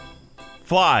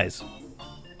 Flies.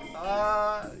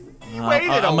 You waited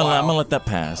a while. I'm gonna let that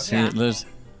pass. Okay.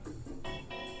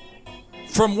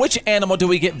 From which animal do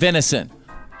we get venison?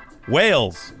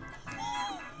 Whales.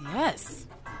 Yes.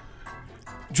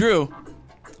 Drew,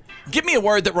 give me a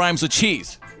word that rhymes with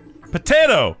cheese.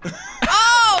 Potato.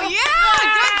 Oh, yeah!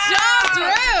 Good job,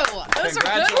 Drew! Those are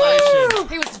good.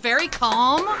 He was very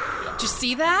calm. Did you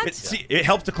see that? It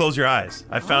helps to close your eyes.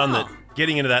 I found that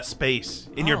getting into that space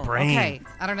in your brain. Okay,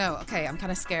 I don't know. Okay, I'm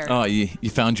kind of scared. Oh, you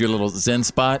found your little zen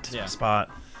spot? Yeah. Spot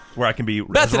where I can be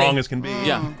Bethany. as wrong as can be.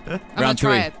 Yeah. I'm Round gonna 3.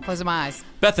 try it. Closing my eyes.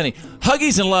 Bethany,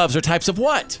 huggies and loves are types of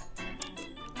what?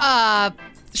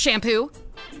 Shampoo.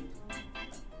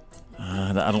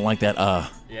 I don't like that.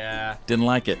 Yeah. Didn't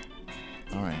like it.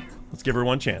 All right. Let's give her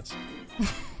one chance.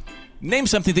 Name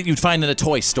something that you'd find in a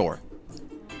toy store.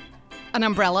 An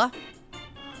umbrella.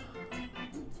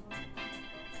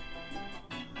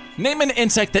 Name an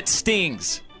insect that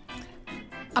stings.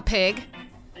 A pig.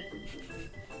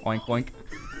 Oink, oink.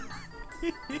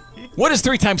 What is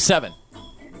 3 times 7?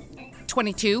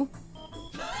 22.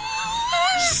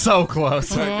 So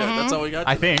close. Okay, that's all we got.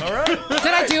 I think. All right. Did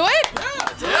I do it?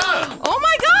 Yeah. Oh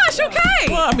my gosh, okay.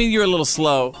 Well, I mean, you're a little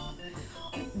slow.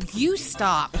 You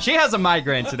stop. She has a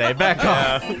migraine today. Back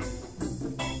off.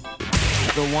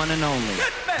 The one and only.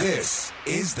 This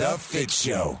is the Fitz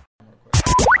Show.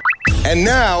 And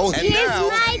now, Here's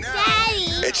my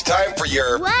daddy. it's time for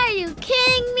your Why are you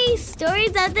kidding me? Stories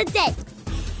of the day.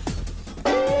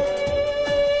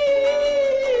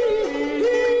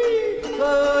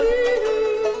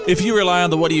 If you rely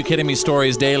on the What Are You Kidding Me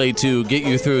stories daily to get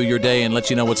you through your day and let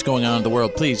you know what's going on in the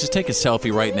world, please just take a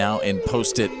selfie right now and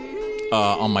post it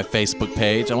on my Facebook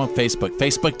page. I'm on Facebook.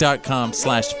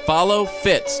 Facebook.com/follow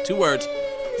Fitz. 2 words.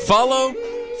 Follow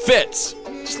Fitz.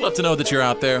 Just love to know that you're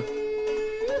out there.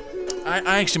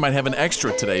 I actually might have an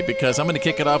extra today because I'm going to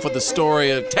kick it off with the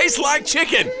story of Tastes Like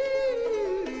Chicken.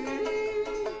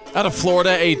 Out of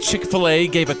Florida, a Chick-fil-A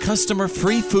gave a customer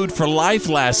free food for life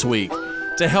last week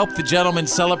to help the gentleman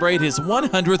celebrate his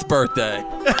 100th birthday.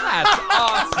 That's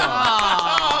awesome.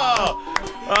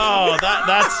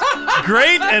 That's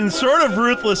great and sort of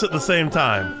ruthless at the same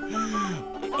time.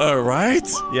 All right.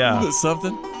 Yeah. That's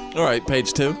something. All right,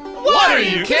 page 2. What are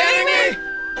you kidding me?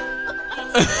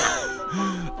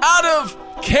 Out of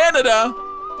Canada,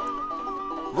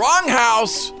 wrong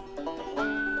house.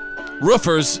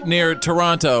 Roofers near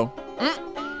Toronto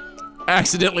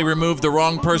accidentally removed the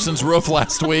wrong person's roof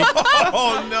last week.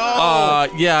 Oh, no.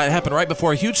 Yeah, it happened right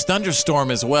before a huge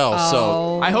thunderstorm as well.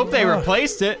 So I hope they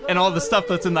replaced it and all the stuff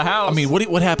that's in the house. I mean,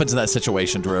 what happens in that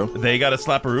situation, Drew? They got to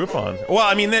slap a roof on. Well,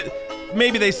 I mean,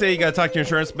 maybe they say you got to talk to your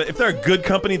insurance, but if they're a good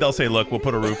company, they'll say, look, we'll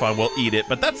put a roof on, we'll eat it.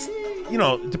 But that's,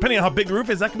 depending on how big the roof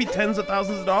is, that could be tens of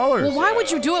thousands of dollars. Well, why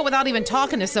would you do it without even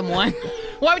talking to someone?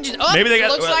 Why would you? Oh, Maybe they got,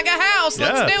 looks like a house.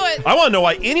 Yeah. Let's do it. I want to know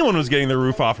why anyone was getting the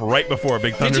roof off right before a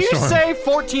big Did thunderstorm. you say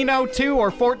 1402 or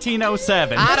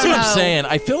 1407? That's what I'm saying.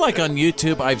 I feel like on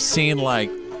YouTube I've seen like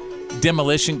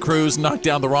demolition crews knock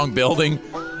down the wrong building.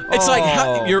 It's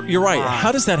like you're right.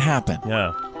 How does that happen?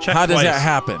 Yeah. How does that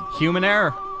happen? Human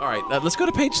error. All right, let's go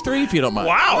to page 3 if you don't mind.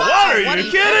 Wow, what are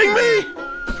you kidding me?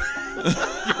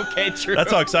 Okay, true.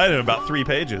 That's how excited about 3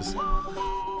 pages.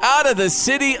 Out of the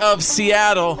city of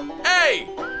Seattle. Hey,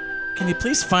 can you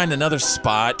please find another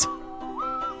spot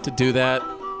to do that?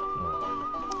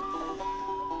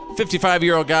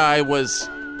 55-year-old guy was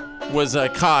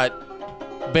caught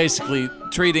basically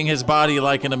treating his body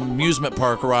like an amusement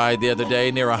park ride the other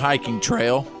day near a hiking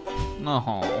trail.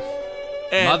 Oh.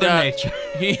 And, Mother Nature.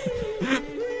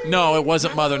 No, it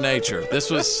wasn't Mother Nature. This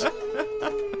was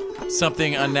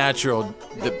something unnatural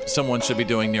that someone should be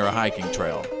doing near a hiking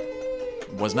trail.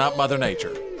 It was not Mother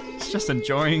Nature. It's just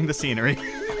enjoying the scenery.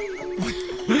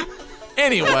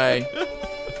 Anyway,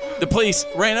 the police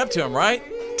ran up to him, right?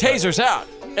 Taser's out.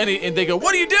 And they go,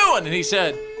 "What are you doing?" And he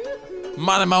said,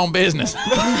 "Minding my own business."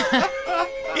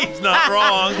 He's not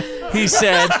wrong. He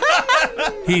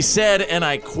said, and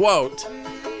I quote,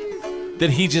 that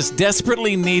he just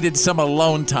desperately needed some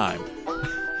alone time.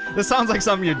 This sounds like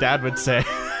something your dad would say.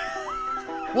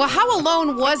 Well, how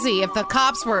alone was he if the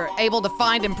cops were able to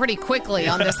find him pretty quickly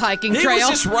on this hiking trail? He was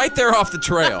just right there off the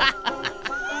trail.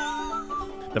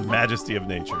 The majesty of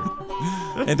nature.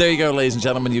 And there you go, ladies and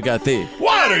gentlemen. You got the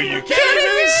What are you kidding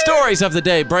me? stories of the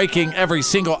day breaking every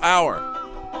single hour.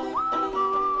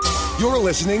 You're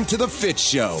listening to The Fitz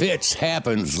Show. Fitz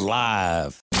happens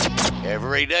live.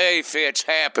 Every day, Fitz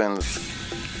happens.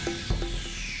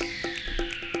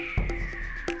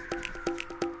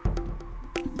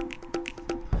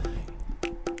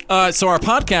 So our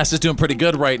podcast is doing pretty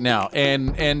good right now,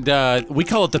 and we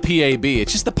call it the PAB.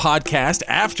 It's just the podcast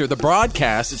after the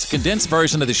broadcast. It's a condensed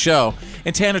version of the show.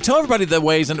 And Tanner, tell everybody the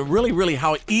ways and really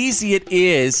how easy it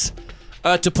is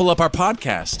to pull up our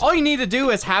podcast. All you need to do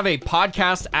is have a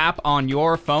podcast app on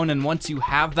your phone, and once you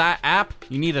have that app,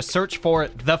 you need to search for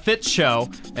The Fitz Show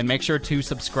and make sure to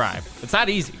subscribe. It's that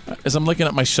easy. As I'm looking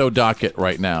at my show docket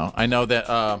right now, I know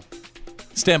that.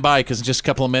 Stand by, because in just a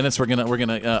couple of minutes we're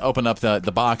gonna open up the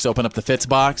box, open up the Fitz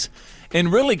box, and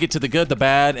really get to the good, the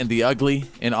bad, and the ugly,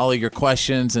 and all of your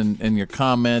questions and your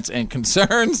comments and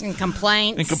concerns and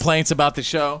complaints about the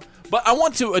show. But I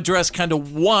want to address kind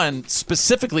of one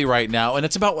specifically right now, and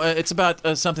it's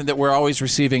about something that we're always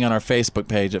receiving on our Facebook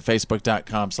page at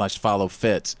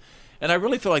facebook.com/followfitz. And I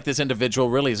really feel like this individual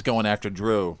really is going after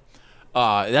Drew.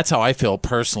 That's how I feel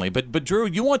personally. But Drew,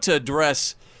 you want to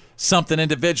address something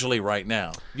individually right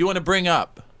now. You want to bring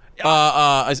up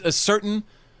a certain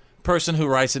person who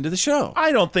writes into the show.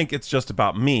 I don't think it's just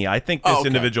about me. I think this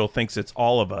individual thinks it's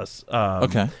all of us.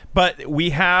 Okay. But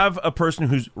we have a person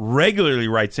who's regularly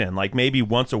writes in, like maybe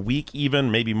once a week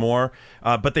even, maybe more.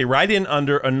 But they write in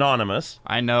under anonymous.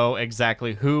 I know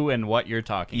exactly who and what you're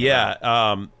talking about.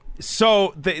 Yeah.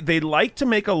 So they like to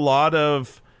make a lot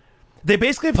of... They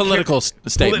basically have political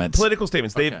statements. Political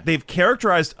statements. Okay. They've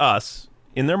characterized us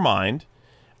in their mind,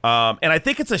 and I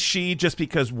think it's a she just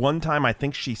because one time I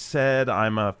think she said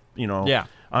I'm a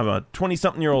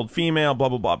 20-something-year-old female, blah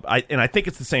blah blah. I think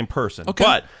it's the same person. Okay.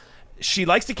 But she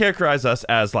likes to characterize us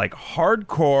as like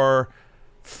hardcore,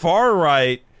 far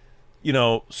right,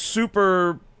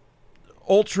 super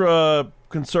ultra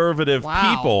conservative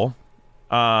people.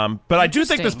 But I do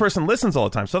think this person listens all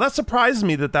the time, so that surprises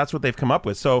me that that's what they've come up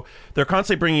with. So they're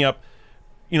constantly bringing up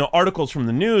articles from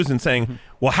the news and saying,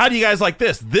 well, how do you guys like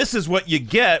this? This is what you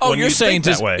get when you think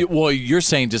that way. Well, you're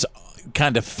saying just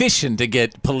kind of fishing to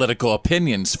get political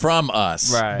opinions from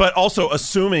us. Right. But also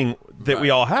assuming that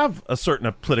we all have a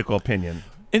certain political opinion.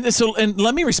 And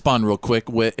let me respond real quick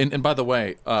with, and by the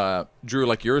way, Drew,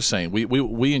 like you were saying,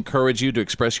 we encourage you to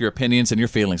express your opinions and your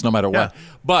feelings no matter what.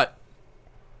 But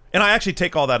and I actually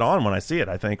take all that on when I see it.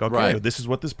 I think, okay, this is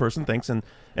what this person thinks, and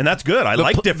that's good. I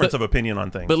like difference of opinion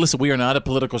on things. But listen, we are not a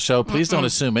political show. Please don't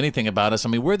assume anything about us. I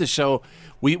mean, we're the show.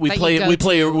 We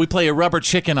play a rubber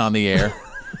chicken on the air.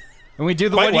 And we do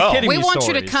the "What are you kidding me" We want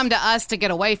stories. you to come to us to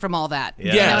get away from all that.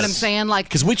 Yes. You know what I'm saying? Like,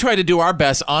 because we try to do our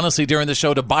best, honestly, during the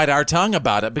show to bite our tongue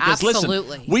about it. Because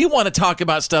Absolutely. listen, we want to talk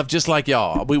about stuff just like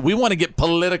y'all. We want to get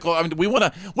political. I mean, we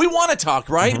want to talk,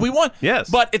 right? We want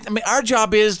But our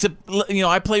job is to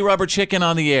I play rubber chicken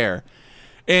on the air.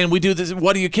 And we do this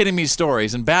 "What are you kidding me"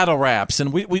 stories and battle raps,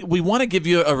 and we want to give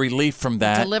you a relief from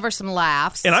that. Deliver some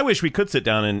laughs. And I wish we could sit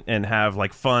down and have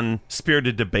like fun,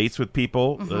 spirited debates with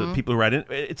people, people who write in.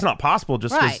 It's not possible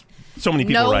just because so many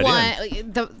people write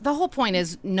in. The whole point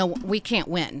is, we can't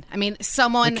win. I mean, no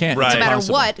matter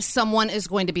possible. what, someone is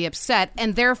going to be upset,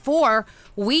 and therefore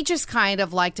we just kind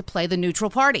of like to play the neutral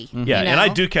party. Yeah, and I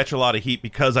do catch a lot of heat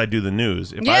because I do the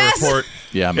news. If Yes! I report,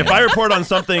 man. if I report on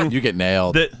something, you get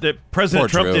nailed. That President Poor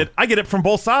Trump Drew. did, I get it from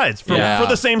both sides for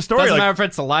the same story. Doesn't matter if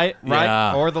it's the right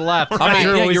or the left. I mean,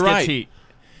 Drew always you're gets right. heat.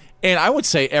 And I would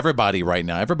say everybody right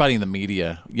now, everybody in the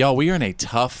media, y'all, we are in a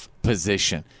tough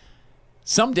position.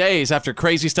 Some days after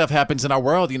crazy stuff happens in our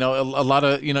world, a lot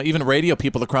of, even radio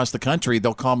people across the country,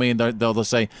 they'll call me and they'll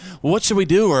say, well, what should we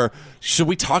do? Or should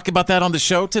we talk about that on the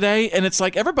show today? And it's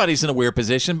like everybody's in a weird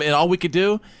position, and all we could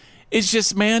do is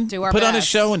just, do our put on a best.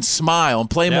 show and smile and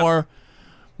play more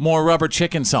rubber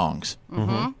chicken songs.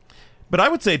 But I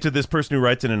would say to this person who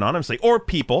writes in anonymously, or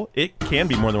people, it can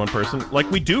be more than one person. Like,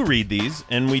 we do read these,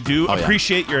 and we do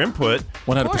appreciate your input.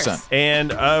 100%.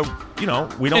 And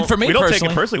we don't for me take it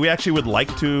personally- personally. We actually would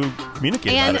like to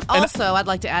communicate And about it. also, I'd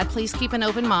like to add, please keep an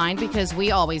open mind, because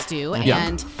we always do. Yeah.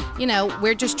 And,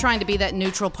 we're just trying to be that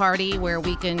neutral party where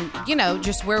we can,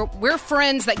 we're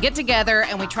friends that get together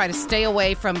and we try to stay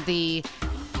away from the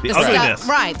ugliness. stuff,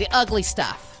 right, the ugly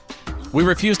stuff. We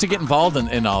refuse to get involved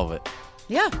in all of it.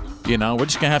 Yeah. We're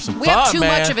just going to have some We fun, have too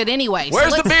man. much of it anyway. so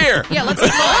Where's the let's- beer? Yeah, let's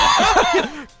have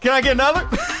fun. Can I get another?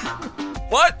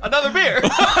 What? Another beer.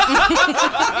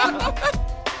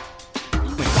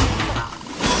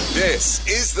 This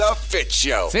is the Fitz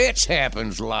Show. Fitz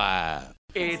happens live.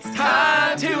 It's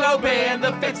time to open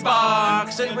the Fitz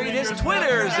box and read his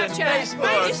Twitters and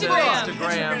Facebooks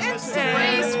and Instagrams.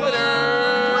 And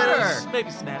Twitter.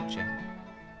 Maybe Snapchat.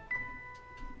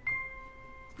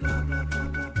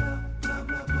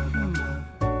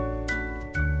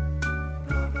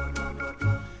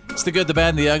 It's the good, the bad,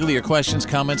 and the ugly. Your questions,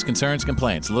 comments, concerns,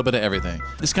 complaints. A little bit of everything.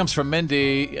 This comes from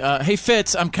Mindy. Hey,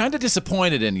 Fitz, I'm kind of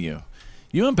disappointed in you.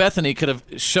 You and Bethany could have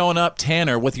shown up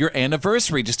Tanner with your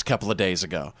anniversary just a couple of days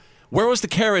ago. Where was the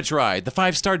carriage ride, the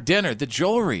 5-star dinner, the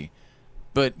jewelry?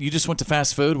 But you just went to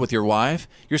fast food with your wife?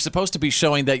 You're supposed to be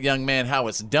showing that young man how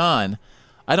it's done.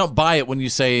 I don't buy it when you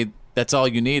say that's all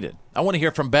you needed. I want to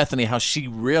hear from Bethany how she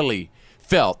really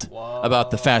felt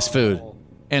about the fast food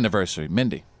anniversary.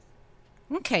 Mindy.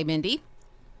 Okay, Mindy.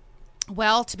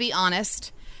 Well, to be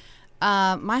honest,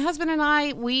 my husband and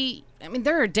I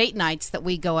there are date nights that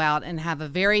we go out and have a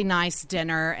very nice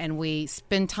dinner and we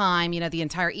spend time, the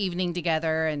entire evening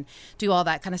together and do all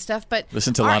that kind of stuff. But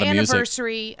listen to a lot of music. Our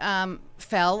anniversary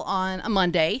fell on a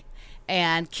Monday,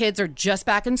 and kids are just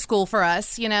back in school for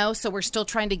us, so we're still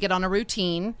trying to get on a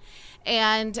routine.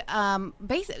 And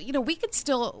basically, we could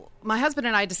still. My husband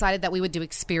and I decided that we would do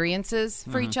experiences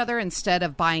for each other instead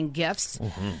of buying gifts.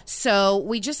 So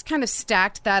we just kind of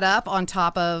stacked that up on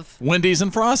top of Wendy's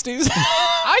and Frosties.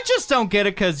 I just don't get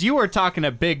it because you were talking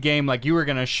a big game, like you were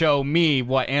going to show me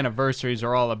what anniversaries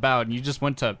are all about, and you just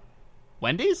went to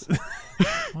Wendy's.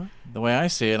 The way I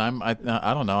see it,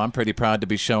 I don't know. I'm pretty proud to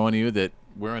be showing you that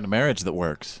we're in a marriage that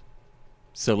works.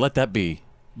 So let that be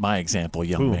my example,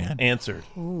 young man. Answered.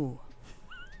 Ooh.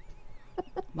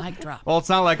 Mic drop. Well, it's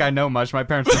not like I know much. My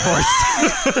parents divorced.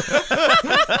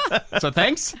 So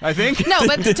thanks, I think. No,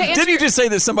 but did you just say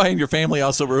that somebody in your family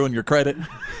also ruined your credit?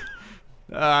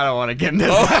 I don't want to get into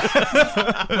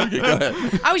that. Okay, go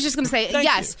ahead. I was just going to say,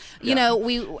 yes,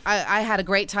 I had a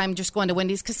great time just going to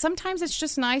Wendy's because sometimes it's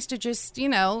just nice to just,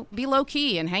 be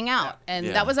low-key and hang out. And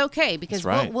that was okay because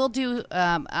we'll do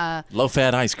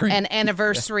low-fat ice cream. An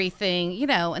anniversary thing,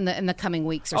 in the coming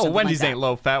weeks or something Wendy's like that. ain't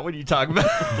low-fat. What are you talking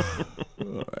about?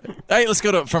 All right. Hey, let's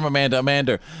go from Amanda.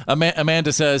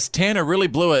 Amanda says, Tanner really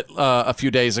blew it a few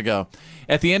days ago.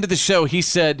 At the end of the show, he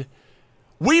said,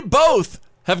 we both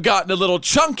have gotten a little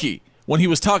chunky when he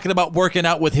was talking about working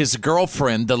out with his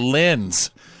girlfriend, the Lens.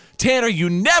 Tanner,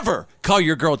 you never call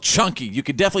your girl chunky. You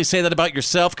could definitely say that about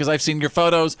yourself because I've seen your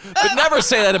photos, but never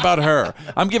say that about her.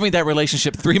 I'm giving that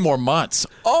relationship 3 more months.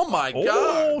 Oh, my God.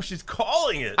 Oh, she's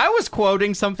calling it. I was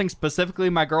quoting something specifically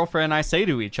my girlfriend and I say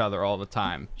to each other all the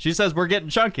time. She says, we're getting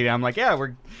chunky. I'm like, yeah,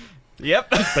 we're... Yep.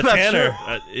 But Tanner,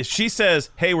 if she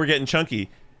says, hey, we're getting chunky,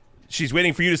 she's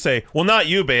waiting for you to say, well, not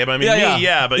you, babe. I mean,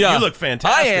 but you look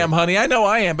fantastic. I am, honey. I know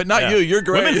I am, but not you. You're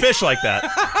great. Women fish like that.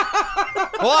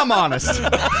 Well, I'm honest.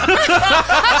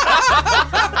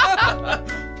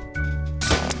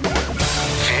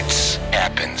 Fitz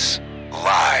happens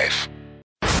live.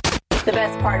 The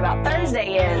best part about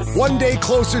Thursday is... One day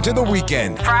closer to the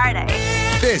weekend. Friday.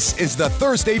 This is the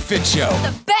Thursday Fitz Show.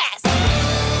 The best!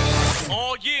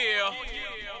 Oh, yeah.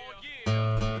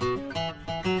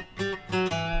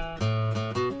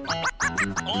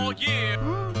 Oh, yeah.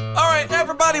 All right,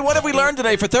 everybody, what have we learned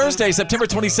today for Thursday, September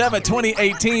 27,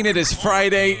 2018? It is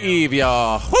Friday Eve,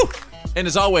 y'all. Woo! And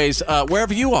as always,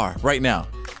 wherever you are right now,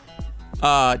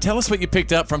 tell us what you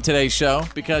picked up from today's show,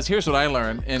 because here's what I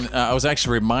learned, and I was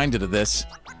actually reminded of this,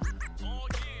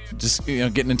 just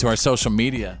getting into our social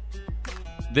media,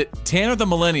 that Tanner the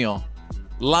Millennial,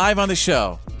 live on the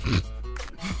show,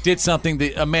 did something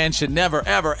that a man should never,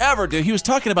 ever, ever do. He was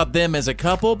talking about them as a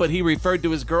couple, but he referred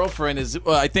to his girlfriend as,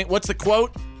 I think, what's the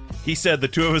quote? He said the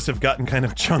two of us have gotten kind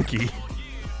of chunky.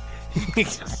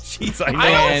 Jeez, I know.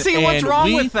 I don't see what's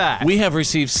wrong with that. We have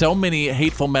received so many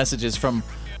hateful messages from,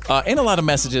 and a lot of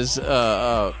messages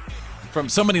from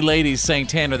so many ladies saying,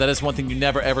 Tanner, that is one thing you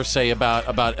never ever say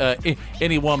about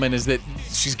any woman is that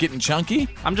she's getting chunky.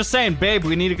 I'm just saying, babe,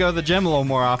 we need to go to the gym a little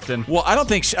more often. Well, I don't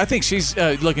think I think she's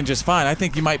looking just fine. I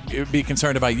think you might be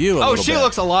concerned about you a little bit. She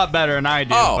looks a lot better than I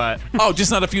do. But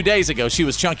just not a few days ago. She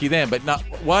was chunky then, but not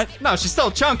what? No, she's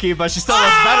still chunky, but she still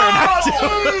looks better than I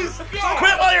do.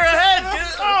 Quit while you're ahead.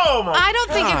 Oh my! I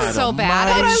don't think it's so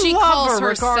bad if she calls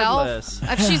herself.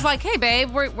 If she's like, "Hey,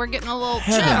 babe, we're getting a little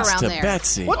chin around there."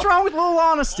 Betsy. What's wrong with a little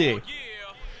honesty?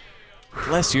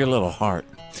 Bless your little heart.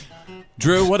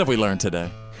 Drew, what have we learned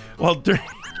today? Well,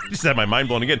 just had my mind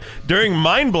blown again. During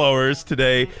Mind Blowers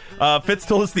today, Fitz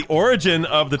told us the origin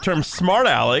of the term smart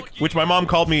aleck, which my mom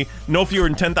called me no fewer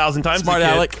than 10,000 times. Smart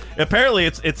aleck. Apparently,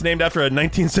 it's named after a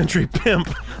 19th century pimp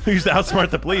who used to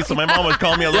outsmart the police. So my mom was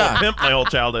calling me a little pimp my whole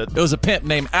childhood. It was a pimp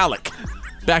named Alec.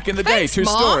 Back in the day, Thanks, true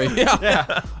Mom. story.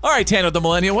 Yeah. All right, Tanner the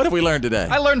Millennial, what have we learned today?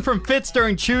 I learned from Fitz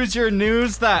during Choose Your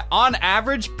News that on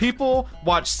average, people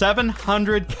watch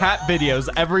 700 cat videos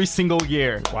every single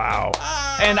year. Wow.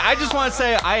 And I just want to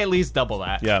say I at least double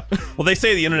that. Yeah. Well, they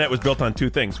say the internet was built on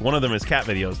two things. One of them is cat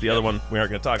videos. The other one we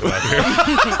aren't going to talk about here.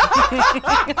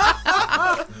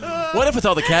 What if with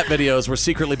all the cat videos we're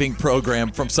secretly being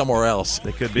programmed from somewhere else?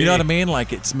 They could be. You know what I mean?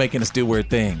 Like it's making us do weird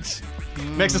things.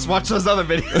 Makes us watch those other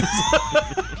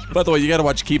videos. By the way, you got to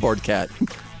watch Keyboard Cat.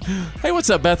 Hey, what's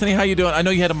up, Bethany? How you doing? I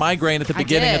know you had a migraine at the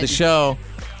beginning of the show.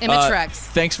 Imitrex.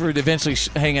 Thanks for eventually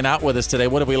hanging out with us today.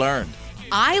 What have we learned?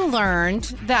 I learned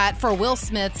that for Will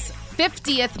Smith's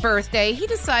 50th birthday, he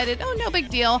decided, oh, no big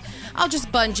deal. I'll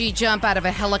just bungee jump out of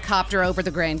a helicopter over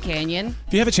the Grand Canyon.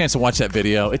 If you have a chance to watch that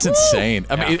video, it's insane.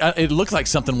 I mean, it looked like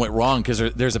something went wrong because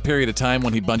there's a period of time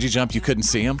when he bungee jumped, you couldn't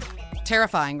see him.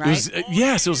 Terrifying, right?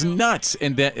 It was nuts.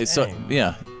 And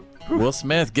then, Will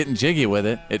Smith getting jiggy with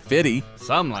it at 50.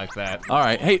 Something like that. All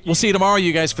right. Hey, we'll see you tomorrow,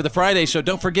 you guys, for the Friday show.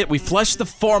 Don't forget, we flush the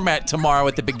format tomorrow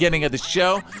at the beginning of the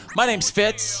show. My name's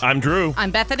Fitz. I'm Drew.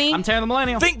 I'm Bethany. I'm Tanner the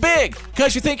Millennial. Think big,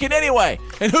 because you're thinking anyway.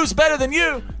 And who's better than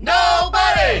you?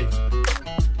 Nobody!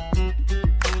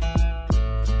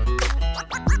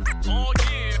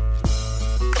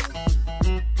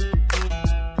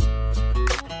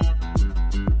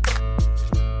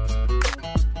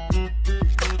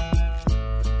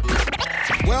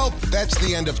 Well, that's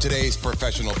the end of today's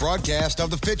professional broadcast of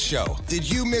The Fitz Show. Did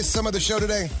you miss some of the show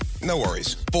today? No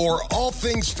worries. For all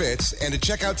things Fitz and to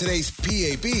check out today's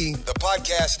PAB, the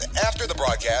podcast after the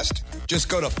broadcast, just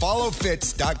go to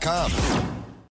followfitz.com.